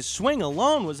 Just his swing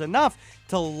alone was enough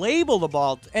to label the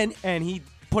ball, and he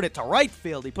put it to right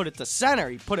field, he put it to center,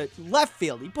 he put it left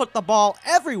field, he put the ball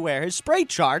everywhere. His spray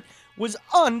chart was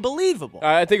unbelievable.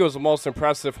 I think it was the most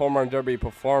impressive home run derby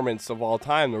performance of all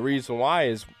time. The reason why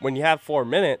is when you have 4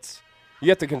 minutes, you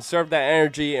have to conserve that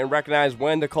energy and recognize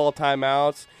when to call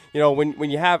timeouts. You know, when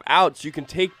you have outs, you can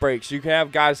take breaks. You can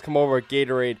have guys come over at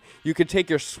Gatorade. You can take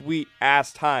your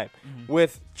sweet-ass time. Mm-hmm.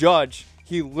 With Judge,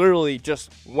 he literally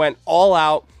just went all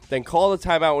out, then called a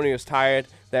timeout when he was tired,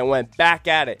 then went back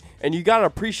at it. And you got to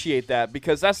appreciate that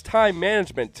because that's time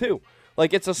management, too.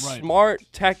 Like, it's a smart,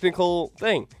 technical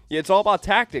thing. It's all about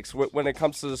tactics when it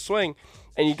comes to the swing.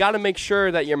 And you got to make sure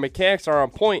that your mechanics are on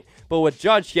point. But with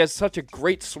Judge, he has such a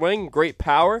great swing, great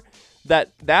power,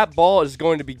 that ball is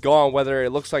going to be gone whether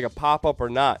it looks like a pop-up or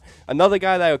not. Another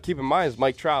guy that I would keep in mind is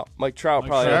Mike Trout. Mike Trout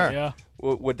probably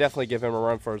would definitely give him a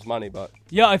run for his money. But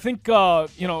yeah, I think,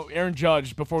 Aaron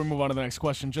Judge, before we move on to the next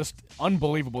question, just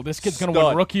unbelievable. This kid's going to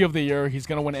win Rookie of the Year. He's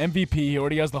going to win MVP. He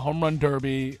already has the Home Run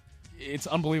Derby. It's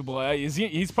unbelievable.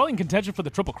 He's probably in contention for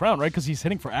the Triple Crown, right? Because he's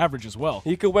hitting for average as well.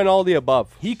 He could win all the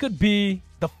above. He could be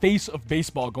the face of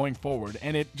baseball going forward,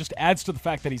 and it just adds to the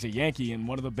fact that he's a Yankee in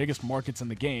one of the biggest markets in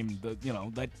the game.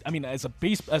 As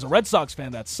a Red Sox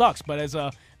fan, that sucks, but as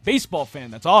a baseball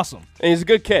fan, that's awesome. And he's a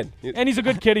good kid.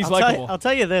 He's likable. I'll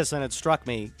tell you this, and it struck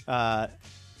me.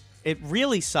 It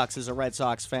really sucks as a Red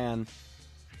Sox fan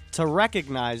to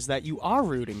recognize that you are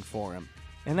rooting for him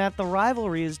and that the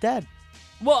rivalry is dead.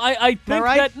 Well, I think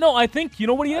that I think you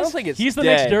know what he is. I don't think he's the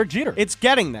dead. next Derek Jeter. It's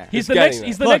getting there. He's the next.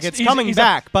 It's coming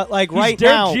back. But like right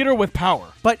Derek now, Jeter with power.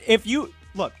 But if you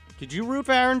look, did you root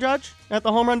for Aaron Judge at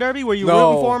the Home Run Derby? Were you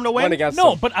rooting for him to win?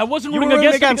 No, but I wasn't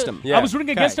rooting against him. Yeah. I was rooting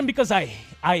against him because I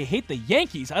hate the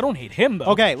Yankees. I don't hate him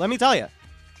though. Okay, let me tell you,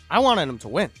 I wanted him to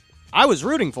win. I was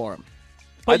rooting for him.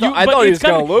 I thought he was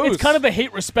going to lose. It's kind of the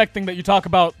hate-respect thing that you talk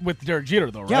about with Derek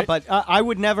Jeter, though, right? Yeah, but I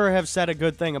would never have said a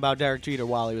good thing about Derek Jeter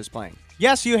while he was playing.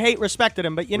 Yes, you respected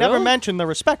him, but you never mentioned the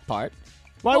respect part.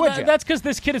 Why would you? That's because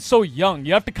this kid is so young.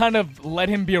 You have to kind of let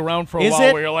him be around for a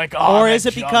while where you're like, oh, or is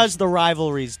it because the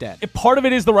rivalry's dead? Part of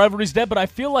it is the rivalry's dead, but I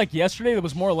feel like yesterday there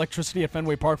was more electricity at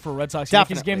Fenway Park for a Red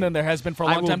Sox-Yankees game than there has been for a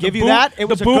long time. I will give you that. It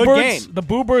was a good game. The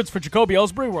Boo Birds for Jacoby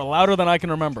Ellsbury were louder than I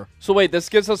can remember. So wait, this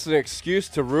gives us an excuse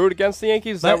to root against the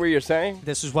Yankees? Is that what you're saying?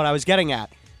 This is what I was getting at.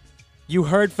 You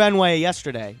heard Fenway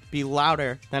yesterday be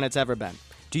louder than it's ever been.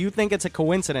 Do you think it's a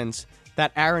coincidence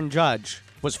that Aaron Judge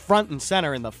was front and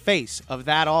center in the face of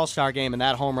that All-Star game and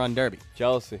that home run derby?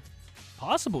 Jealousy.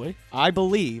 Possibly. I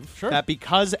believe that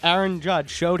because Aaron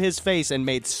Judge showed his face and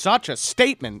made such a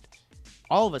statement,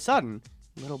 all of a sudden,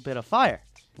 a little bit of fire.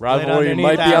 Rivalry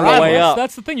might be on the way up.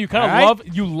 That's the thing. You kind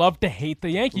of love to hate the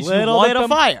Yankees. Little bit of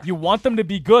fire. You want them to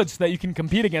be good so that you can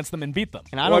compete against them and beat them.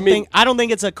 And I don't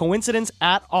think it's a coincidence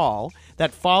at all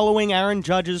that following Aaron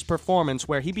Judge's performance,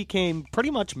 where he became pretty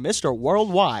much Mr.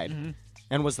 Worldwide,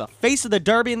 and was the face of the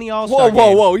Derby in the All-Star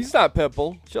game. Whoa. He's not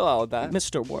Pitbull. Chill out with that.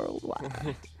 Mr.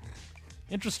 Worldwide.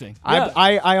 Interesting. Yeah.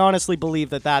 I honestly believe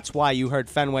that's why you heard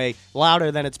Fenway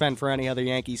louder than it's been for any other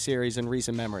Yankee series in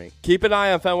recent memory. Keep an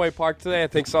eye on Fenway Park today. I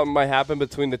think something might happen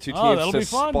between the two teams to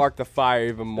spark the fire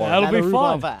even more. That'll be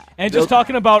fun. And just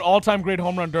talking about all-time great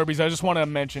home run derbies, I just want to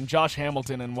mention Josh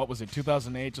Hamilton in,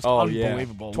 2008? Just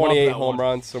unbelievable. 28 home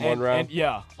runs in one round.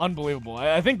 Yeah, unbelievable.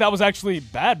 I think that was actually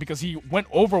bad because he went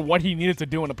over what he needed to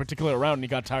do in a particular round and he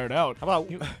got tired out.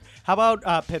 How about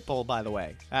Pitbull, by the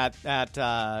way, at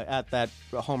that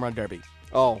home run derby?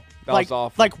 Oh, that was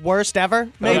awful. Like worst ever,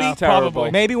 maybe? That was terrible.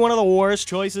 Probably. Maybe one of the worst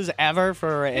choices ever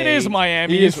for It is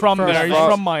Miami. He's from there. He's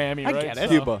from Miami, right? I get it.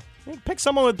 Cuba. Pick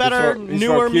someone with better,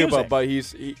 newer from Cuba,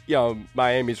 music. But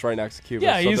Miami's right next to Cuba.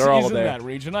 Yeah, so he's they're all in there. that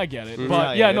region. I get it.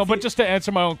 But but just to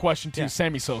answer my own question too,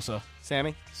 Sammy Sosa.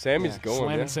 Sammy's going.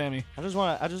 Slamming Sammy. I just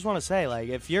want to say, like,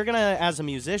 if you're gonna, as a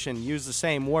musician, use the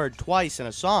same word twice in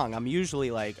a song, I'm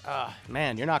usually like,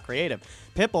 man, you're not creative.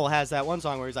 Pitbull has that one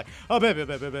song where he's like, oh baby,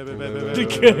 baby, baby,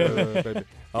 baby, baby.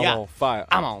 I'm on fire.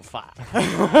 I'm on fire.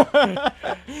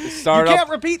 You can't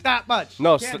repeat that much.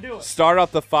 No, do start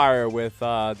up the fire with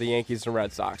the Yankees and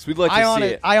Red Sox. We'd like to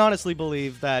see it. I honestly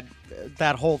believe that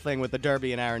whole thing with the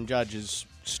Derby and Aaron Judge is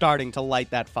starting to light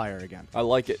that fire again. I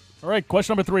like it. All right,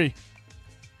 question number 3.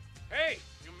 Hey,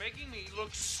 you're making me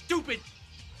look stupid.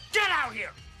 Get out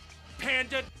here,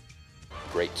 panda.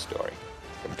 Great story.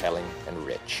 Compelling and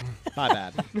rich. My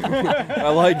bad. I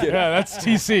like it. Yeah, that's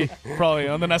TC, probably,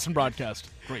 on the Nesson broadcast.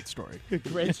 Great story.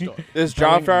 Great story. There's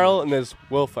John Farrell and there's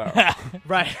Will Farrell.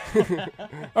 Right.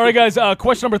 All right, guys,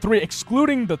 question number 3.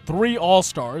 Excluding the 3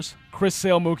 All-Stars, Chris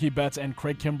Sale, Mookie Betts, and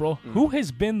Craig Kimbrell, who has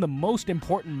been the most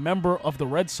important member of the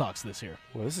Red Sox this year?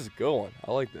 Well, this is a good one.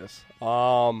 I like this.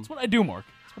 That's what I do, Mark.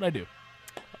 That's what I do.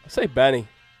 I say Benny.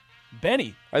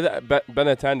 Benny.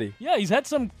 Benintendi. Yeah, he's had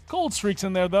some cold streaks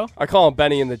in there, though. I call him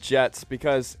Benny in the Jets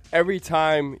because every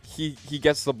time he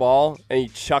gets the ball and he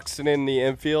chucks it in the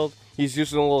infield, he's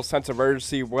using a little sense of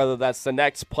urgency, whether that's the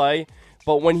next play.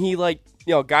 But when he,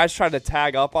 guys try to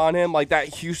tag up on him, like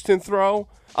that Houston throw,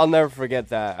 I'll never forget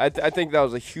that. I think that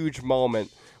was a huge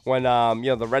moment when,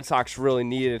 the Red Sox really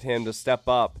needed him to step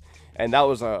up. And that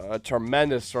was a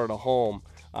tremendous sort of home.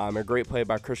 A great play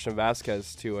by Christian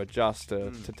Vasquez to adjust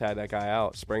to tag that guy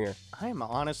out, Springer. I am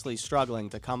honestly struggling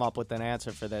to come up with an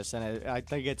answer for this, and I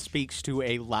think it speaks to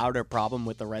a louder problem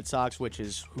with the Red Sox, which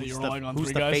is who's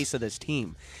the face of this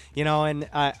team. And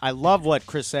I love what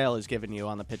Chris Sale has given you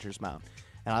on the pitcher's mound,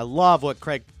 and I love what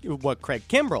Craig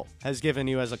Kimbrell has given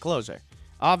you as a closer.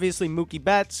 Obviously, Mookie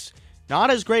Betts, not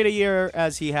as great a year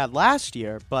as he had last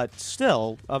year, but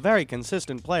still a very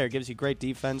consistent player. Gives you great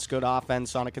defense, good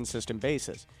offense on a consistent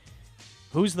basis.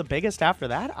 Who's the biggest after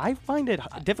that? I find it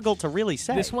difficult to really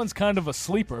say. This one's kind of a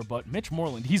sleeper, but Mitch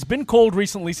Moreland. He's been cold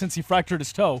recently since he fractured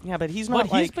his toe. Yeah, but he's not.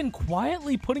 But he's been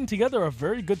quietly putting together a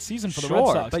very good season for the Red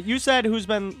Sox. But you said who's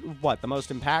been the most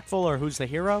impactful, or who's the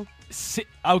hero?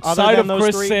 Outside of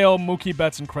Chris Sale, Mookie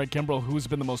Betts, and Craig Kimbrell, who's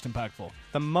been the most impactful?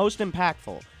 The most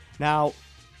impactful. Now,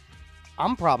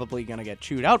 I'm probably going to get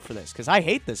chewed out for this because I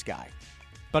hate this guy.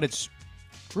 But it's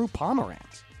Drew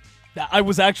Pomeranz. I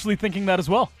was actually thinking that as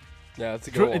well. Yeah, that's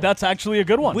a good one. That's actually a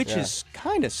good one. Which is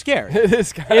kind of scary. It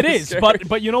is kind of scary.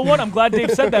 But you know what? I'm glad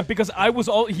Dave said that because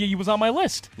he was on my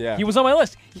list. Yeah. He was on my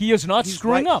list. He is not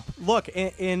screwing up. Look,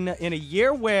 in a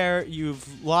year where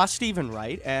you've lost Stephen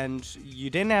Wright and you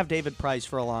didn't have David Price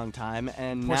for a long time,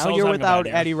 and now you're without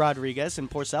Eddie Rodriguez, and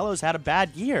Porcello's had a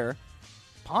bad year,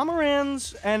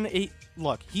 Pomeranz, and he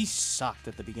sucked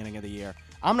at the beginning of the year.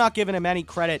 I'm not giving him any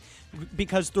credit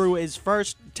because through his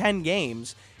first 10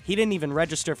 games, he didn't even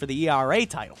register for the ERA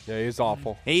title. Yeah, he's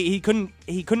awful. He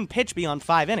couldn't pitch beyond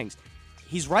 5 innings.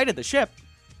 He's righted the ship.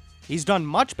 He's done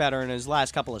much better in his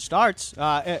last couple of starts,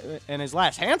 in his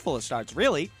last handful of starts,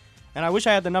 really. And I wish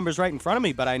I had the numbers right in front of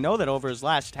me, but I know that over his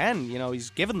last 10, he's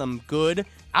given them good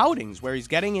outings where he's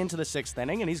getting into the 6th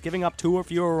inning and he's giving up 2 or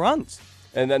fewer runs.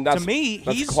 And then that's, to me,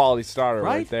 that's he's a quality starter right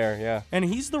right there, yeah. And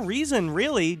he's the reason,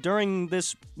 really, during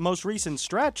this most recent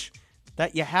stretch,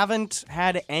 that you haven't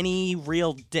had any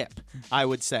real dip, I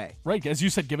would say. Right, as you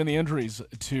said, given the injuries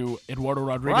to Eduardo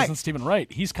Rodriguez and Stephen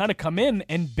Wright, he's kind of come in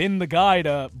and been the guy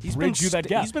to bridge you that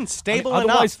gap. He's been stable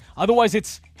enough. enough. Otherwise,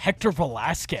 it's Hector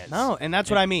Velasquez. No, and that's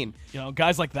what I mean.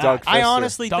 Guys like that. I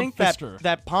honestly think Pfister.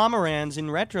 that Pomeranz, in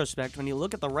retrospect, when you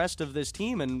look at the rest of this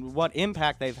team and what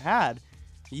impact they've had,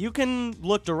 you can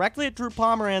look directly at Drew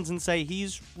Pomeranz and say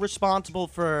he's responsible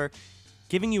for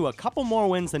giving you a couple more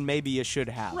wins than maybe you should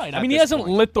have. Right. I mean, he hasn't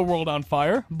lit the world on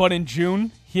fire, but in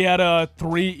June, he had a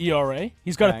 3 ERA.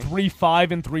 He's got a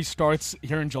 3.5 in 3 starts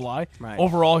here in July. Right.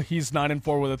 Overall, he's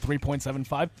 9-4 with a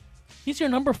 3.75. He's your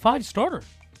number 5 starter.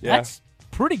 Yeah. That's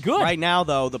pretty good. Right now,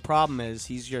 though, the problem is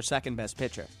he's your second best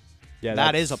pitcher. Yeah,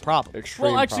 that is a problem.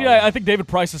 Extreme well, actually, problem. I think David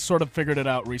Price has sort of figured it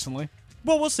out recently.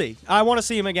 Well, we'll see. I want to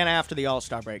see him again after the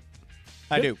All-Star break.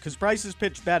 I do, because Price has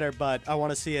pitched better, but I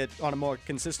want to see it on a more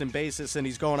consistent basis, and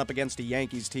he's going up against a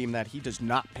Yankees team that he does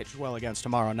not pitch well against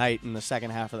tomorrow night in the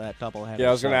second half of that doubleheader. Yeah,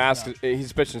 I was going to ask,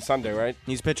 he's pitching Sunday, right?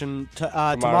 He's pitching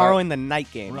tomorrow in the night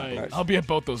game. Right. Nice. I'll be at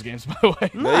both those games, by the way. There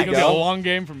It's you going to be a go. long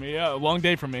game for me. Yeah, a long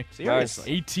day for me.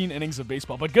 Seriously. 18 innings of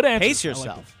baseball. But good answer. Pace I like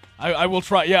yourself. that. I will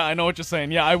try. Yeah, I know what you're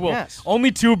saying. Yeah, I will. Yes.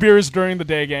 Only 2 beers during the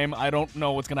day game. I don't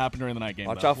know what's going to happen during the night game.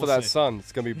 Watch though. out for We'll that see. sun.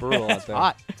 It's going to be brutal out there.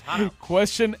 Hot.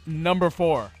 Question number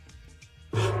 4.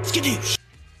 All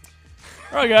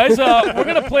right, guys. We're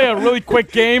going to play a really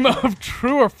quick game of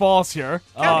true or false here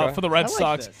for the Red I like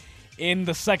Sox this. in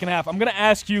the second half. I'm going to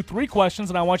ask you 3 questions,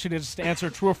 and I want you to just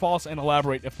answer true or false and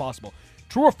elaborate if possible.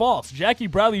 True or false, Jackie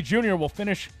Bradley Jr. will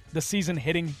finish the season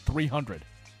hitting 300.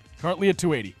 Currently at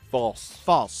 280. False.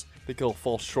 False. I think he'll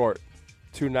fall short.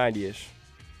 290-ish.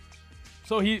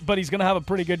 So he's going to have a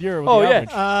pretty good year with Oh, the yeah.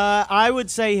 average. I would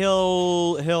say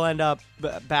he'll end up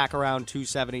back around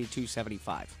 270,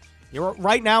 275.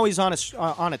 Right now he's on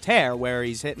a tear where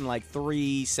he's hitting like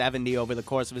 370 over the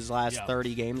course of his last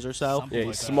 30 games or so. Something Yeah,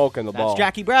 like he's that. smoking the ball. That's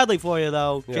Jackie Bradley for you,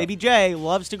 though. Yeah. JBJ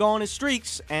loves to go on his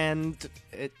streaks, and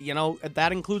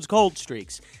that includes cold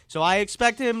streaks. So I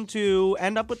expect him to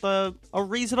end up with a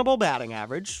reasonable batting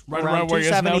average, Right around around where he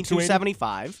is now, 270,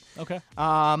 275. Okay.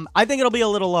 I think it'll be a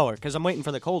little lower because I'm waiting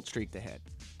for the cold streak to hit.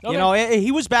 Okay.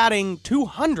 He was batting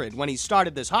 200 when he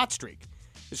started this hot streak.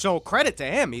 So credit to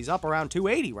him. He's up around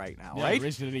 280 right now, Yeah, right? he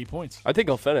raised it at 8 points. I think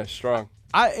he'll finish strong.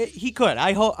 He could.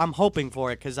 I'm hoping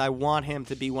for it because I want him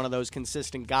to be one of those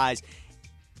consistent guys.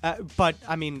 But,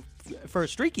 I mean, for a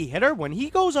streaky hitter, when he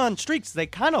goes on streaks, they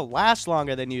kind of last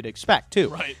longer than you'd expect, too.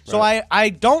 Right. So I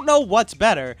don't know what's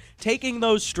better, taking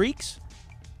those streaks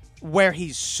where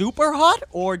he's super hot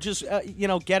or just,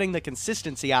 getting the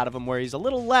consistency out of him where he's a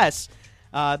little less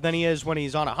than he is when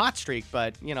he's on a hot streak.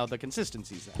 But, the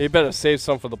consistency's there. He better save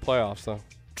some for the playoffs, though.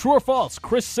 True or false,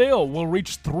 Chris Sale will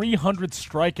reach 300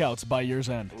 strikeouts by year's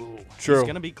end. True. It's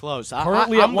going to be close.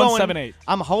 Currently at I'm 178.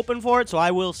 I'm hoping for it, so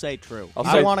I will say true. I'll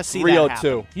I say want to see that 302.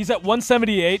 happen. He's at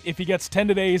 178. If he gets 10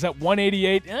 today, he's at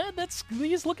 188.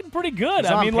 He's looking pretty good.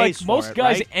 He's I on mean, like pace for most it,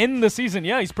 guys right? end the season.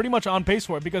 Yeah, he's pretty much on pace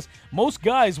for it because most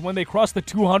guys, when they cross the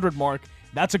 200 mark,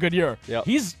 that's a good year. Yep.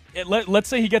 Let's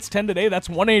say he gets 10 today. That's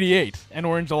 188, and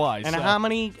we're in July. And so. how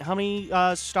many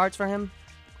starts for him?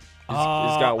 He's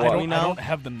got what? I don't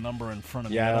have the number in front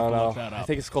of me. Yeah, I I'd have don't to know. look that up. I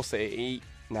think it's close to 8,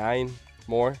 9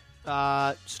 more.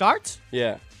 Starts?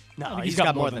 Yeah. No, I think he's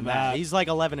got more than that. He's like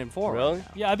 11-4. Really? Right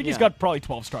now. Yeah, I think he's got probably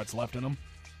 12 starts left in him.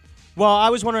 Well,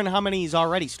 I was wondering how many he's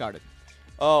already started,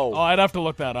 Oh. Oh, I'd have to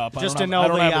look that up. just I to don't know have- I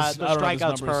don't the have his- I don't have his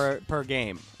strikeouts numbers. per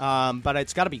game. But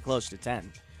it's got to be close to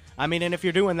 10. I mean, and if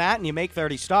you're doing that and you make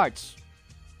 30 starts,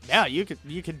 yeah, you could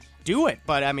do it.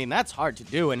 But I mean, that's hard to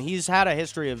do. And he's had a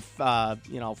history of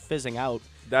fizzing out.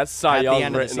 That's Cy at the Young end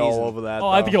of the written all season. over that. Oh,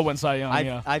 I think though. he'll win Cy Young.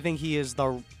 Yeah. I think he is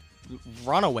the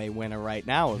runaway winner right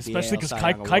now of Especially because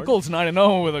because Keuchel's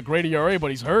 9-0 with a great ERA,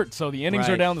 but he's hurt. So the innings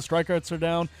are Right. down, the strikeouts are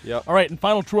down. Yep. All right, and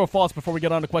final true or false before we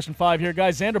get on to question 5 here,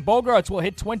 guys. Xander Bogaerts will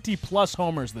hit 20-plus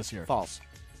homers this year. False.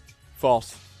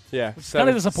 False. Yeah, It's kind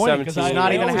of disappointing because he's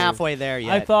not even halfway there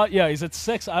yet. I thought, he's at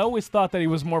 6. I always thought that he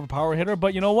was more of a power hitter,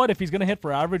 but you know what? If he's going to hit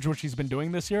for average, which he's been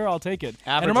doing this year, I'll take it.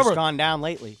 Average has gone down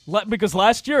lately. Because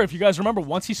last year, if you guys remember,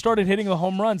 once he started hitting the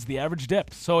home runs, the average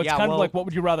dipped. So it's kind of like, what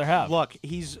would you rather have? Look,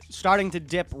 he's starting to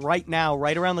dip right now,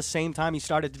 right around the same time he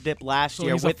started to dip last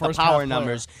year he's a with the first-half power player.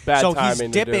 numbers. Bad so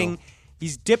timing to do.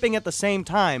 He's dipping at the same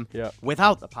time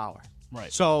without the power.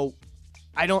 Right. So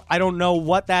I don't know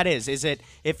what that is. Is it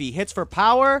if he hits for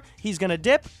power, he's going to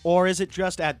dip, or is it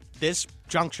just at this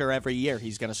juncture every year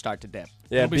he's going to start to dip?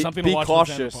 Yeah, It'll be something to be watch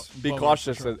cautious. with Be Bobo,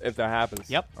 cautious for sure. if that happens.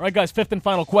 Yep. All right, guys, 5th and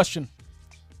final question.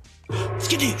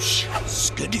 Skadoosh.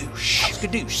 Skadoosh.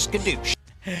 Skadoosh. Skadoosh.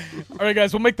 All right,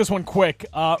 guys, we'll make this one quick.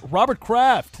 Robert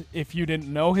Kraft, if you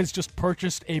didn't know, has just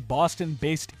purchased a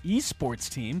Boston-based esports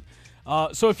team.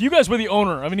 So if you guys were the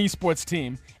owner of an esports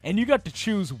team and you got to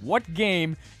choose what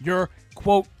game your,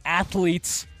 quote,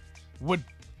 athletes would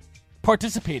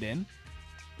participate in,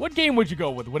 what game would you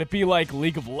go with? Would it be like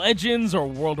League of Legends or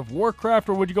World of Warcraft,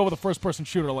 or would you go with a first-person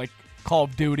shooter like Call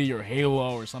of Duty or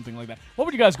Halo or something like that? What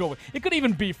would you guys go with? It could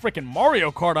even be freaking Mario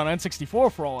Kart on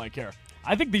N64 for all I care.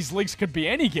 I think these leagues could be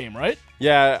any game, right?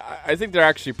 Yeah, I think they're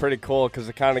actually pretty cool because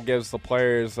it kind of gives the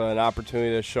players an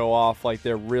opportunity to show off like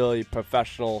their really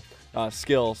professional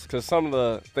skills. Because some of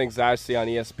the things that I see on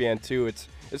ESPN too,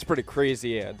 it's pretty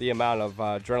crazy the amount of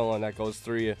adrenaline that goes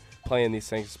through you playing these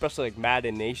things, especially like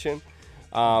Madden Nation.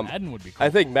 Madden would be cool.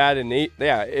 I think Madden,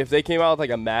 if they came out with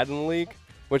like a Madden league,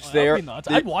 which That they would are, be nuts.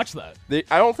 I'd watch that.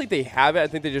 I don't think they have it. I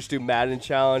think they just do Madden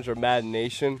Challenge or Madden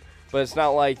Nation. But it's not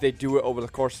like they do it over the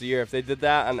course of the year. If they did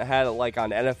that and had it like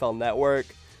on NFL Network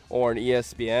or on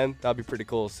ESPN, that'd be pretty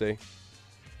cool to see.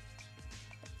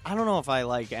 I don't know if I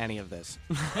like any of this.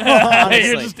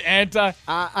 You're just anti.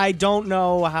 I don't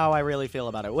know how I really feel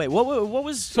about it. Wait, what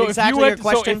was So exactly your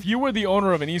question? So if you were the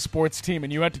owner of an esports team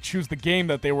and you had to choose the game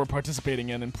that they were participating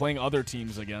in and playing other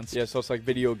teams against. Yeah, so it's like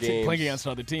video games. Playing against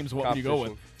other teams, what would you go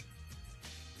with?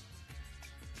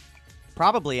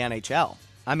 Probably NHL.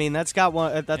 I mean, that's got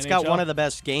one of the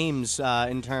best games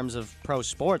in terms of pro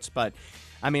sports, but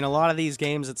I mean, a lot of these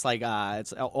games, it's like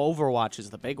it's Overwatch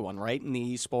is the big one, right, in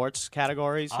the esports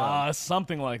category. So.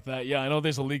 Something like that. Yeah, I know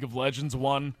there's a League of Legends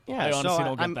one. Yeah, I honestly so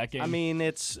don't get that game. I mean,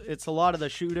 it's a lot of the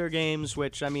shooter games,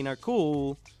 which I mean are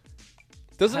cool.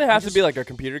 Doesn't it have to be like a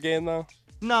computer game though?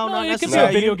 No, not it could be necessarily.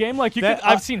 a video game. Like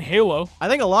I've seen Halo. I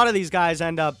think a lot of these guys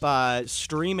end up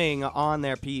streaming on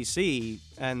their PC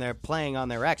and they're playing on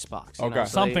their Xbox. You know?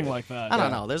 So Something like that. I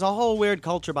don't know. There's a whole weird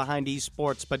culture behind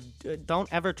esports, but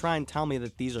don't ever try and tell me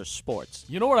that these are sports.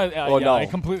 You know what? I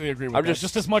completely agree with that.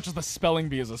 Just as much as the spelling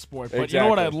bee is a sport. But you know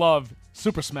what I'd love?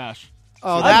 Super Smash.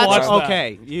 Oh, I'd that's watch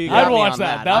okay. I'd watch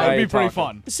that. That would be pretty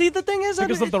fun. See, the thing is,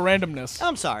 because of the randomness.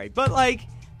 I'm sorry, but like,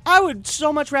 I would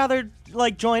so much rather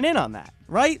like join in on that.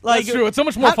 Right? Like, that's true. It's so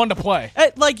much more fun to play.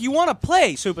 Like, you want to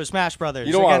play Super Smash Brothers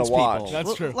you don't against watch. people.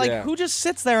 That's true. Like, who just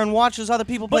sits there and watches other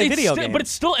people play video games? But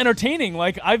it's still entertaining.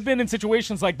 Like, I've been in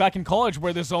situations like back in college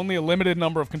where there's only a limited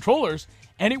number of controllers,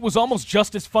 and it was almost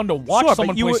just as fun to watch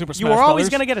someone play Super Smash Brothers. You were always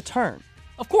going to get a turn.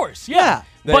 Of course, yeah.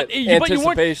 But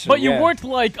you weren't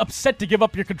like upset to give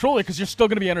up your controller because you're still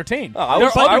going to be entertained. No.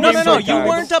 You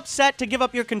weren't upset to give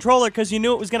up your controller because you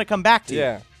knew it was going to come back to you.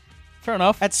 Yeah. Fair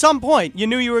enough. At some point, you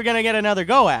knew you were going to get another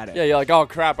go at it. Yeah, you're like, oh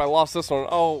crap, I lost this one.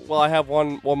 Oh, well, I have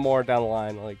one more down the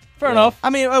line. Like, fair enough. I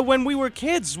mean, when we were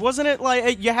kids, wasn't it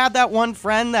like you had that one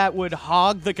friend that would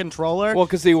hog the controller? Well,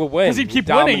 because he would win. Because he'd keep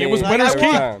winning. It was winner's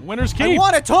keep. Winner's keep. I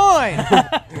want a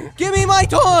toy. Give me my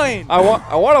toy. I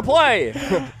want to play.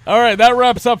 All right, that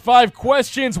wraps up 5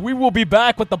 questions. We will be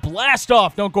back with the blast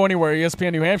off. Don't go anywhere.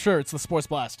 ESPN New Hampshire. It's the Sports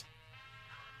Blast.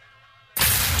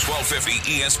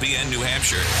 1250 ESPN New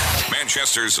Hampshire,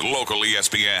 Manchester's local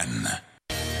ESPN.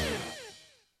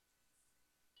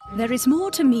 There is more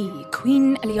to me,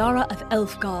 Queen Eliara of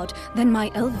Elfgard, than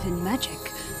my elven magic.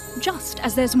 Just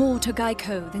as there's more to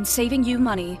Geico than saving you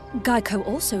money, Geico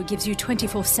also gives you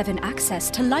 24/7 access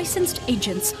to licensed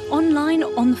agents online,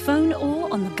 on the phone,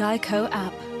 or on the Geico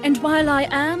app. And while I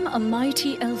am a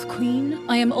mighty elf queen,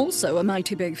 I am also a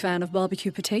mighty big fan of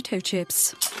barbecue potato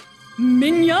chips.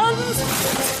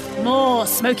 Minions! More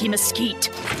smoky mesquite.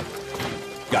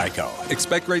 Geico.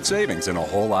 Expect great savings and a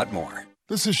whole lot more.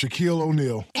 This is Shaquille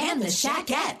O'Neal. And the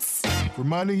Shaquettes.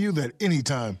 Reminding you that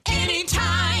anytime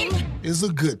is a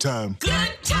good time.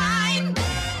 Good time.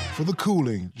 For the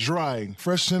cooling, drying,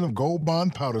 fresh scent of Gold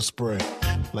Bond powder spray.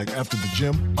 Like after the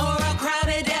gym. Or a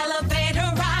crowded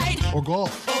elevator ride. Or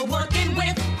golf. Or working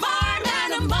with farm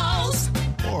animals.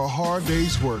 Or a hard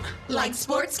day's work. Like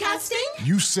sportscasting?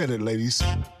 You said it, ladies.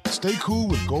 Stay cool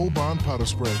with Gold Bond powder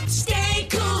spray. Stay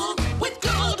cool with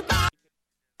Gold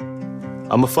Bond.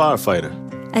 I'm a firefighter.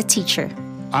 A teacher.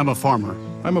 I'm a farmer.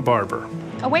 I'm a barber.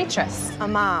 A waitress. A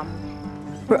mom.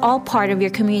 We're all part of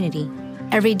your community.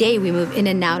 Every day we move in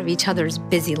and out of each other's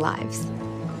busy lives.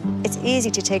 It's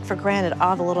easy to take for granted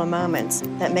all the little moments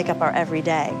that make up our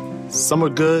everyday. Some are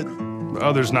good,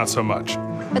 others not so much.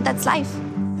 But that's life.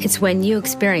 It's when you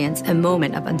experience a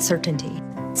moment of uncertainty.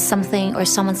 Something or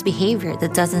someone's behavior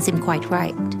that doesn't seem quite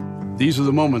right. These are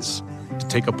the moments to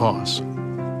take a pause.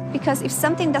 Because if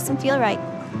something doesn't feel right,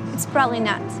 it's probably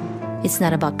not. It's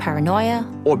not about paranoia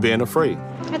or being afraid.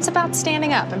 It's about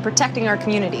standing up and protecting our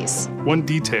communities. One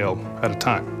detail at a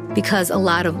time. Because a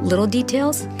lot of little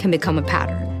details can become a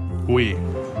pattern. We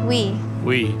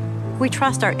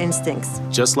trust our instincts.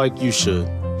 Just like you should.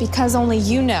 Because only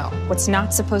you know what's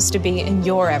not supposed to be in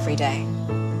your everyday.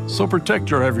 So protect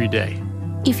your everyday.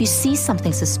 If you see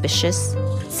something suspicious,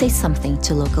 say something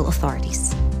to local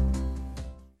authorities.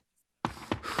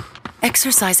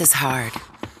 Exercise is hard.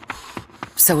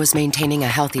 So is maintaining a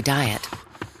healthy diet.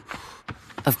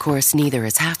 Of course, neither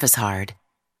is half as hard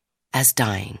as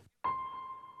dying.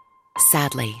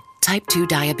 Sadly, type 2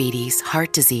 diabetes,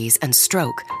 heart disease, and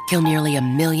stroke kill nearly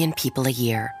 1 million people a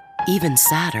year. Even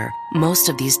sadder, most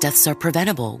of these deaths are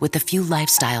preventable with a few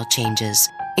lifestyle changes,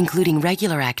 including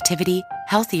regular activity,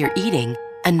 healthier eating,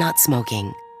 and not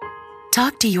smoking.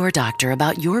 Talk to your doctor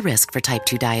about your risk for type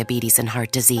 2 diabetes and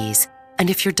heart disease. And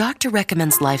if your doctor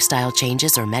recommends lifestyle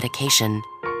changes or medication,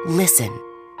 listen.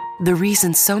 The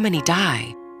reason so many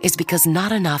die is because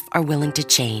not enough are willing to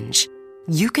change.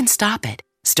 You can stop it,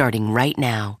 starting right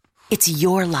now. It's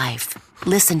your life.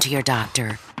 Listen to your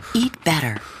doctor. Eat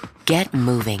better. Get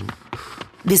moving.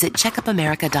 Visit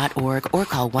checkupamerica.org or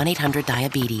call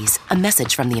 1-800-DIABETES. A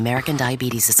message from the American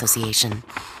Diabetes Association.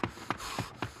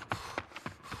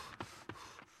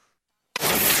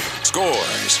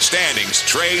 Scores, standings,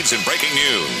 trades, and breaking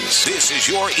news. This is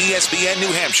your ESPN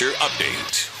New Hampshire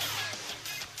update.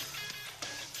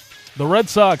 The Red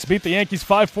Sox beat the Yankees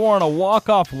 5-4 on a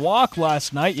walk-off walk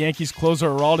last night. Yankees closer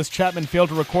Aroldis Chapman failed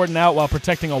to record an out while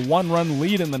protecting a one-run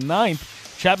lead in the ninth.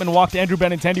 Chapman walked Andrew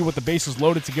Benintendi with the bases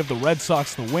loaded to give the Red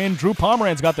Sox the win. Drew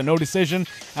Pomeranz got the no decision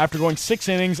after going 6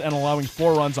 innings and allowing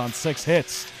 4 runs on 6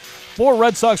 hits. 4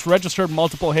 Red Sox registered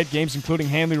multiple hit games, including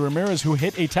Hanley Ramirez, who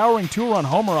hit a towering 2-run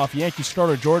homer off Yankee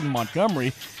starter Jordan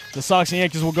Montgomery. The Sox and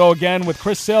Yankees will go again with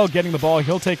Chris Sale getting the ball.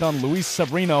 He'll take on Luis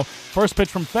Severino. First pitch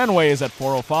from Fenway is at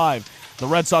 4:05. The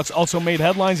Red Sox also made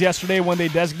headlines yesterday when they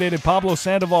designated Pablo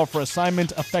Sandoval for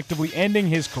assignment, effectively ending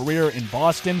his career in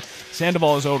Boston.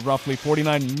 Sandoval is owed roughly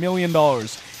 $49 million.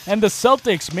 And the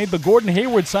Celtics made the Gordon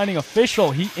Hayward signing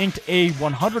official. He inked a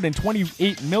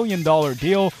 $128 million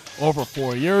deal over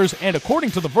 4 years. And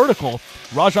according to The Vertical,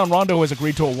 Rajon Rondo has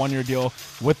agreed to a 1-year deal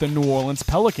with the New Orleans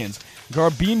Pelicans.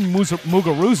 Garbine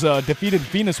Muguruza defeated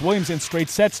Venus Williams in straight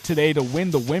sets today to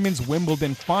win the women's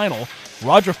Wimbledon final.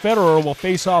 Roger Federer will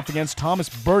face off against Thomas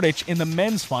Berdych in the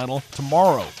men's final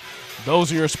tomorrow.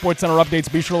 Those are your SportsCenter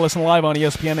updates. Be sure to listen live on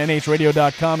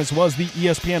ESPNNHradio.com as well as the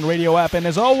ESPN Radio app. And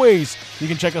as always, you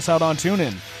can check us out on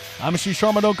TuneIn. I'm Ashish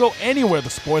Sharma. Don't go anywhere. The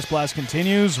Sports Blast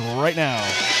continues right now.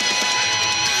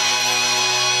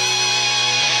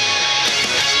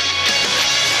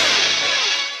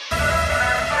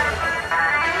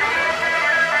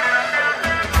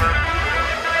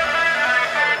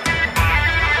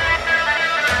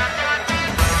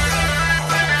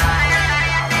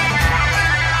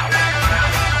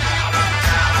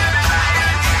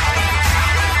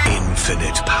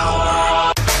 Infinite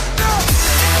power.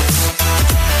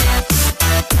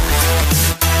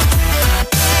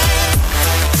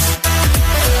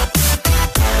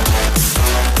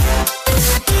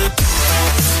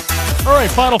 All right,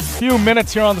 final few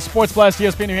minutes here on the Sports Blast,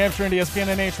 ESPN New Hampshire and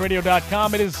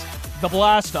ESPNNHradio.com. It is the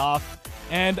blast off,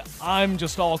 and I'm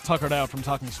just all tuckered out from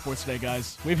talking sports today,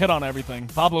 guys. We've hit on everything.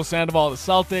 Pablo Sandoval, the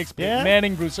Celtics, Peyton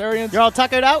Manning, Bruce Arians. You're all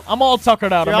tuckered out? I'm all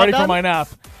tuckered out. You're I'm ready all for done? my nap.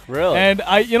 Really? And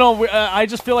I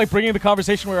just feel like bringing the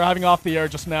conversation we were having off the air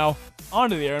just now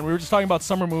onto the air, and we were just talking about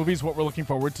summer movies, what we're looking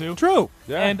forward to. True.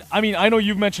 Yeah. And I mean, I know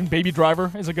you've mentioned Baby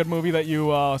Driver is a good movie that you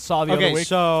saw the other week. Okay,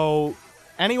 so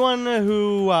anyone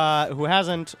who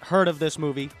hasn't heard of this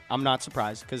movie, I'm not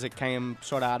surprised because it came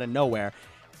sort of out of nowhere,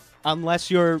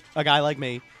 unless you're a guy like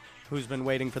me who's been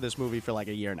waiting for this movie for like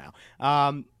a year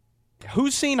now.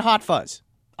 Who's seen Hot Fuzz?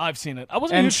 I've seen it. I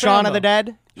wasn't a And huge Shaun fan, of the though.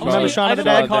 Dead? You remember Shaun of the I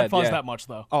didn't Dead? like Hot Fuzz Yeah. that much,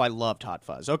 though. Oh, I loved Hot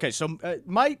Fuzz. Okay, so it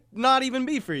might not even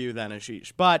be for you then,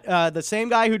 Ashish. But the same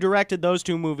guy who directed those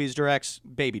two movies directs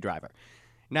Baby Driver.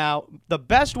 Now, the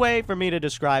best way for me to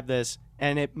describe this,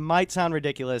 and it might sound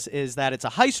ridiculous, is that it's a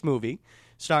heist movie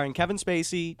starring Kevin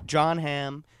Spacey, John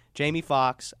Hamm, Jamie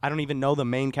Foxx. I don't even know the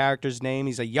main character's name.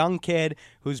 He's a young kid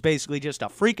who's basically just a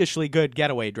freakishly good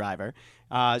getaway driver.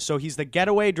 So he's the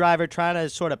getaway driver trying to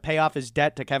sort of pay off his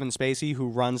debt to Kevin Spacey, who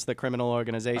runs the criminal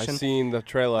organization. I've seen the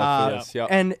trailer for this. Yep.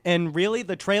 And really,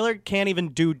 the trailer can't even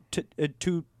do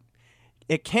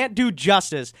it can't do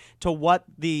justice to what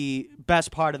the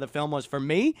best part of the film was for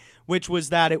me, which was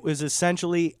that it was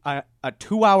essentially a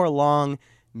 2-hour-long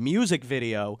music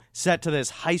video set to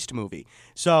this heist movie.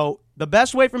 So the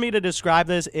best way for me to describe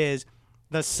this is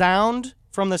the sound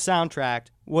from the soundtrack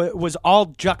was all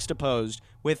juxtaposed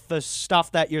with the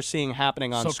stuff that you're seeing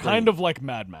happening on screen. So kind of like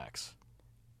Mad Max.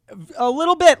 A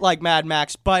little bit like Mad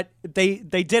Max, but they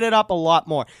did it up a lot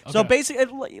more. Okay. So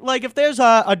basically, like if there's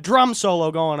a drum solo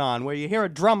going on where you hear a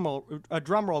drum roll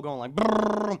going like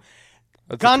brrr,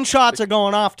 gunshots are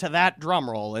going off to that drum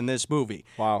roll in this movie.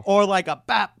 Wow. Or like a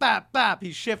bap, bap, bap.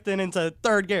 He's shifting into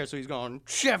third gear, so he's going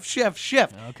shift, shift,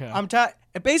 shift. Okay.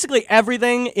 Basically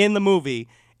everything in the movie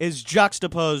is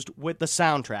juxtaposed with the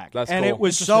soundtrack. That's and cool. It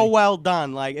was so well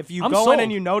done. Like if you go sold. in and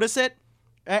you notice it,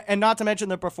 and not to mention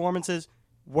the performances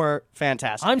were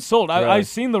fantastic. I'm sold. Really? I've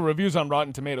seen the reviews on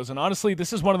Rotten Tomatoes, and honestly,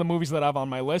 this is one of the movies that I have on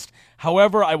my list.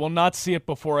 However, I will not see it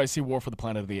before I see War for the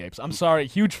Planet of the Apes. I'm sorry.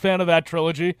 Huge fan of that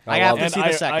trilogy. I have to see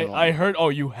the second one. I heard,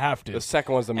 you have to. The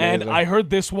second one's amazing. And I heard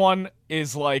this one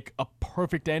is like a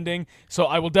perfect ending, so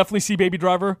I will definitely see Baby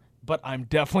Driver, but I'm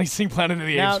definitely seeing Planet of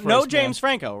the Apes first. No James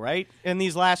Franco, right? In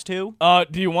these last two?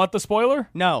 Do you want the spoiler?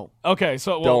 No. Okay,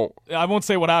 so I won't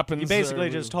say what happens. You basically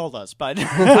just told us, but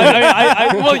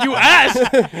well, you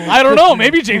asked. I don't know.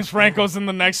 Maybe James Franco's in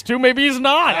the next two. Maybe he's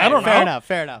not. I don't know.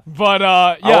 Fair enough. But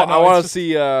I want to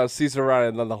see Caesar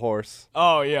riding on the horse.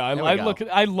 Oh yeah, I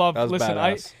love. Listen,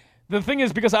 badass. The thing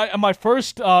is, because my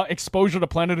first exposure to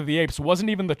Planet of the Apes wasn't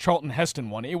even the Charlton Heston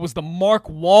one. It was the Mark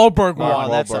Wahlberg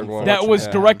one. That was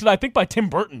directed, I think, by Tim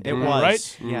Burton. It was,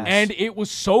 right? Yes. And it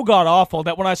was so god-awful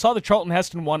that when I saw the Charlton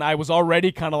Heston one, I was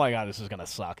already kind of like, this is going to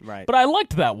suck. Right. But I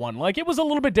liked that one. Like, it was a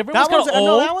little bit different. That it was kind of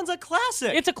old. that one's a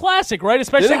classic. It's a classic, right?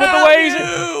 Especially with the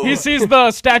way he sees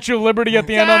the Statue of Liberty at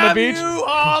the end on the beach. You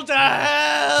all to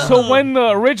hell! So when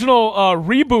the original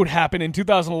reboot happened in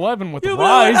 2011 with The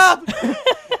Rise...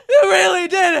 You really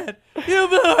did it! You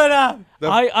blew it up! When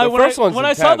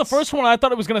I saw the first one, I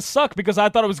thought it was going to suck because I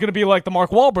thought it was going to be like the Mark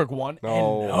Wahlberg one.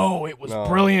 No, it was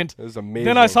brilliant. It was amazing.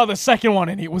 Then I saw the second one,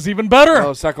 and it was even better.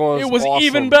 The second one was awesome.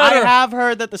 even better. I have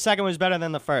heard that the second was better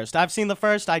than the first. I've seen the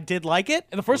first. I did like it.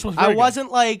 And the first one was very I good.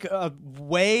 wasn't like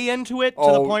way into it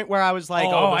to the point where I was like,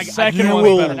 the second I one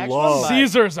will was better. love.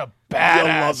 Caesar's a badass,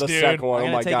 I love the dude. second one. I'm Oh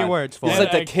gonna my take god! your words for He's it.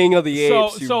 like the king of the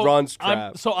apes. He runs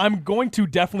crap. I'm going to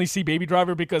definitely see Baby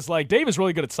Driver because like Dave is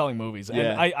really good at selling movies, and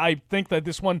Yeah. I think that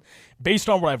this one, based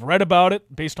on what I've read about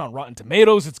it, based on Rotten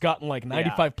Tomatoes, it's gotten like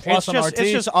 95 plus on RT.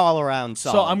 It's just all around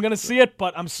solid. So I'm gonna see it,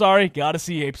 but I'm sorry, gotta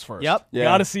see Apes first. Yep. Yeah.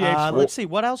 Gotta see Apes first. Let's see,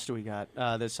 what else do we got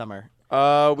this summer? We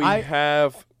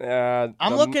have.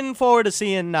 I'm looking forward to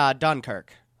seeing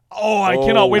Dunkirk. Oh, I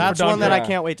cannot wait for Dunkirk. That's one that I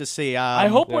can't wait to see. I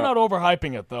hope we're not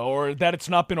overhyping it though, or that it's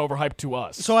not been overhyped to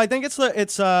us. So I think it's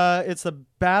the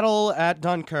battle at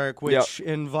Dunkirk, which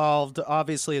involved,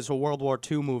 obviously it's a World War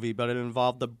II movie, but it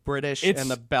involved the British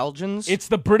and the Belgians. It's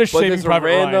the British Saving Private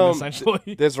Ryan,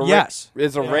 essentially. There's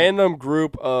a random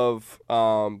group of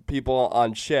people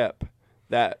on ship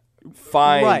that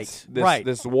finds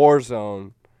this war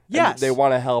zone. Yes, they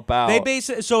want to help out.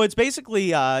 So it's basically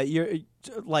you're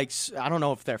like, I don't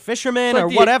know if they're fishermen or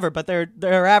whatever, but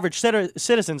they're average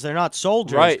citizens. They're not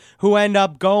soldiers who end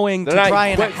up going to try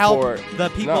and help the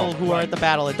people who are at the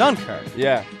Battle of Dunkirk.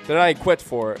 Yeah, they're not equipped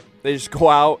for it. They just go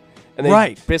out and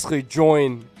they basically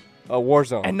join a war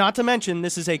zone. And not to mention,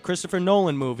 this is a Christopher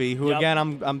Nolan movie, who, again,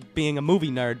 I'm being a movie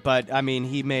nerd, but, I mean,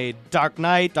 he made Dark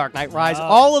Knight Rise,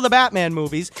 all of the Batman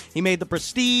movies. He made The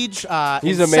Prestige,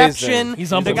 He's Inception. amazing.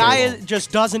 He's the unbelievable. guy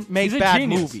just doesn't make bad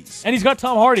genius. movies. And he's got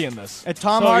Tom Hardy in this. And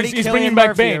Tom Hardy, he's Cillian bringing back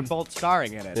Murphy Bane. are both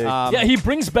starring in it. Yeah, he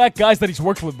brings back guys that he's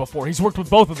worked with before. He's worked with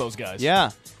both of those guys.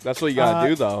 Yeah. That's what you got to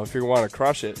do, though, if you want to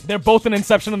crush it. They're both in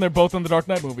Inception, and they're both in the Dark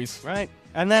Knight movies. Right.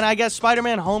 And then I guess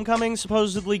Spider-Man Homecoming,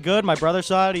 supposedly good. My brother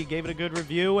saw it. He gave it a good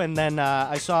review. And then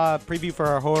I saw a preview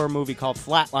for a horror movie called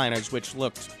Flatliners, which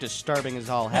looked disturbing as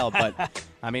all hell. But,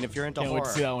 I mean, if you're into Can't horror. wait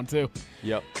to see that one, too.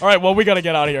 Yep. All right, well, we got to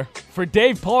get out of here. For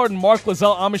Dave Pollard and Mark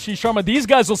Lazell, I'm Ashish Sharma. These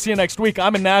guys will see you next week.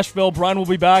 I'm in Nashville. Brian will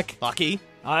be back. Lucky.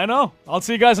 I know. I'll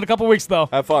see you guys in a couple weeks, though.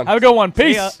 Have fun. Have a good one.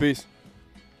 Peace. Peace.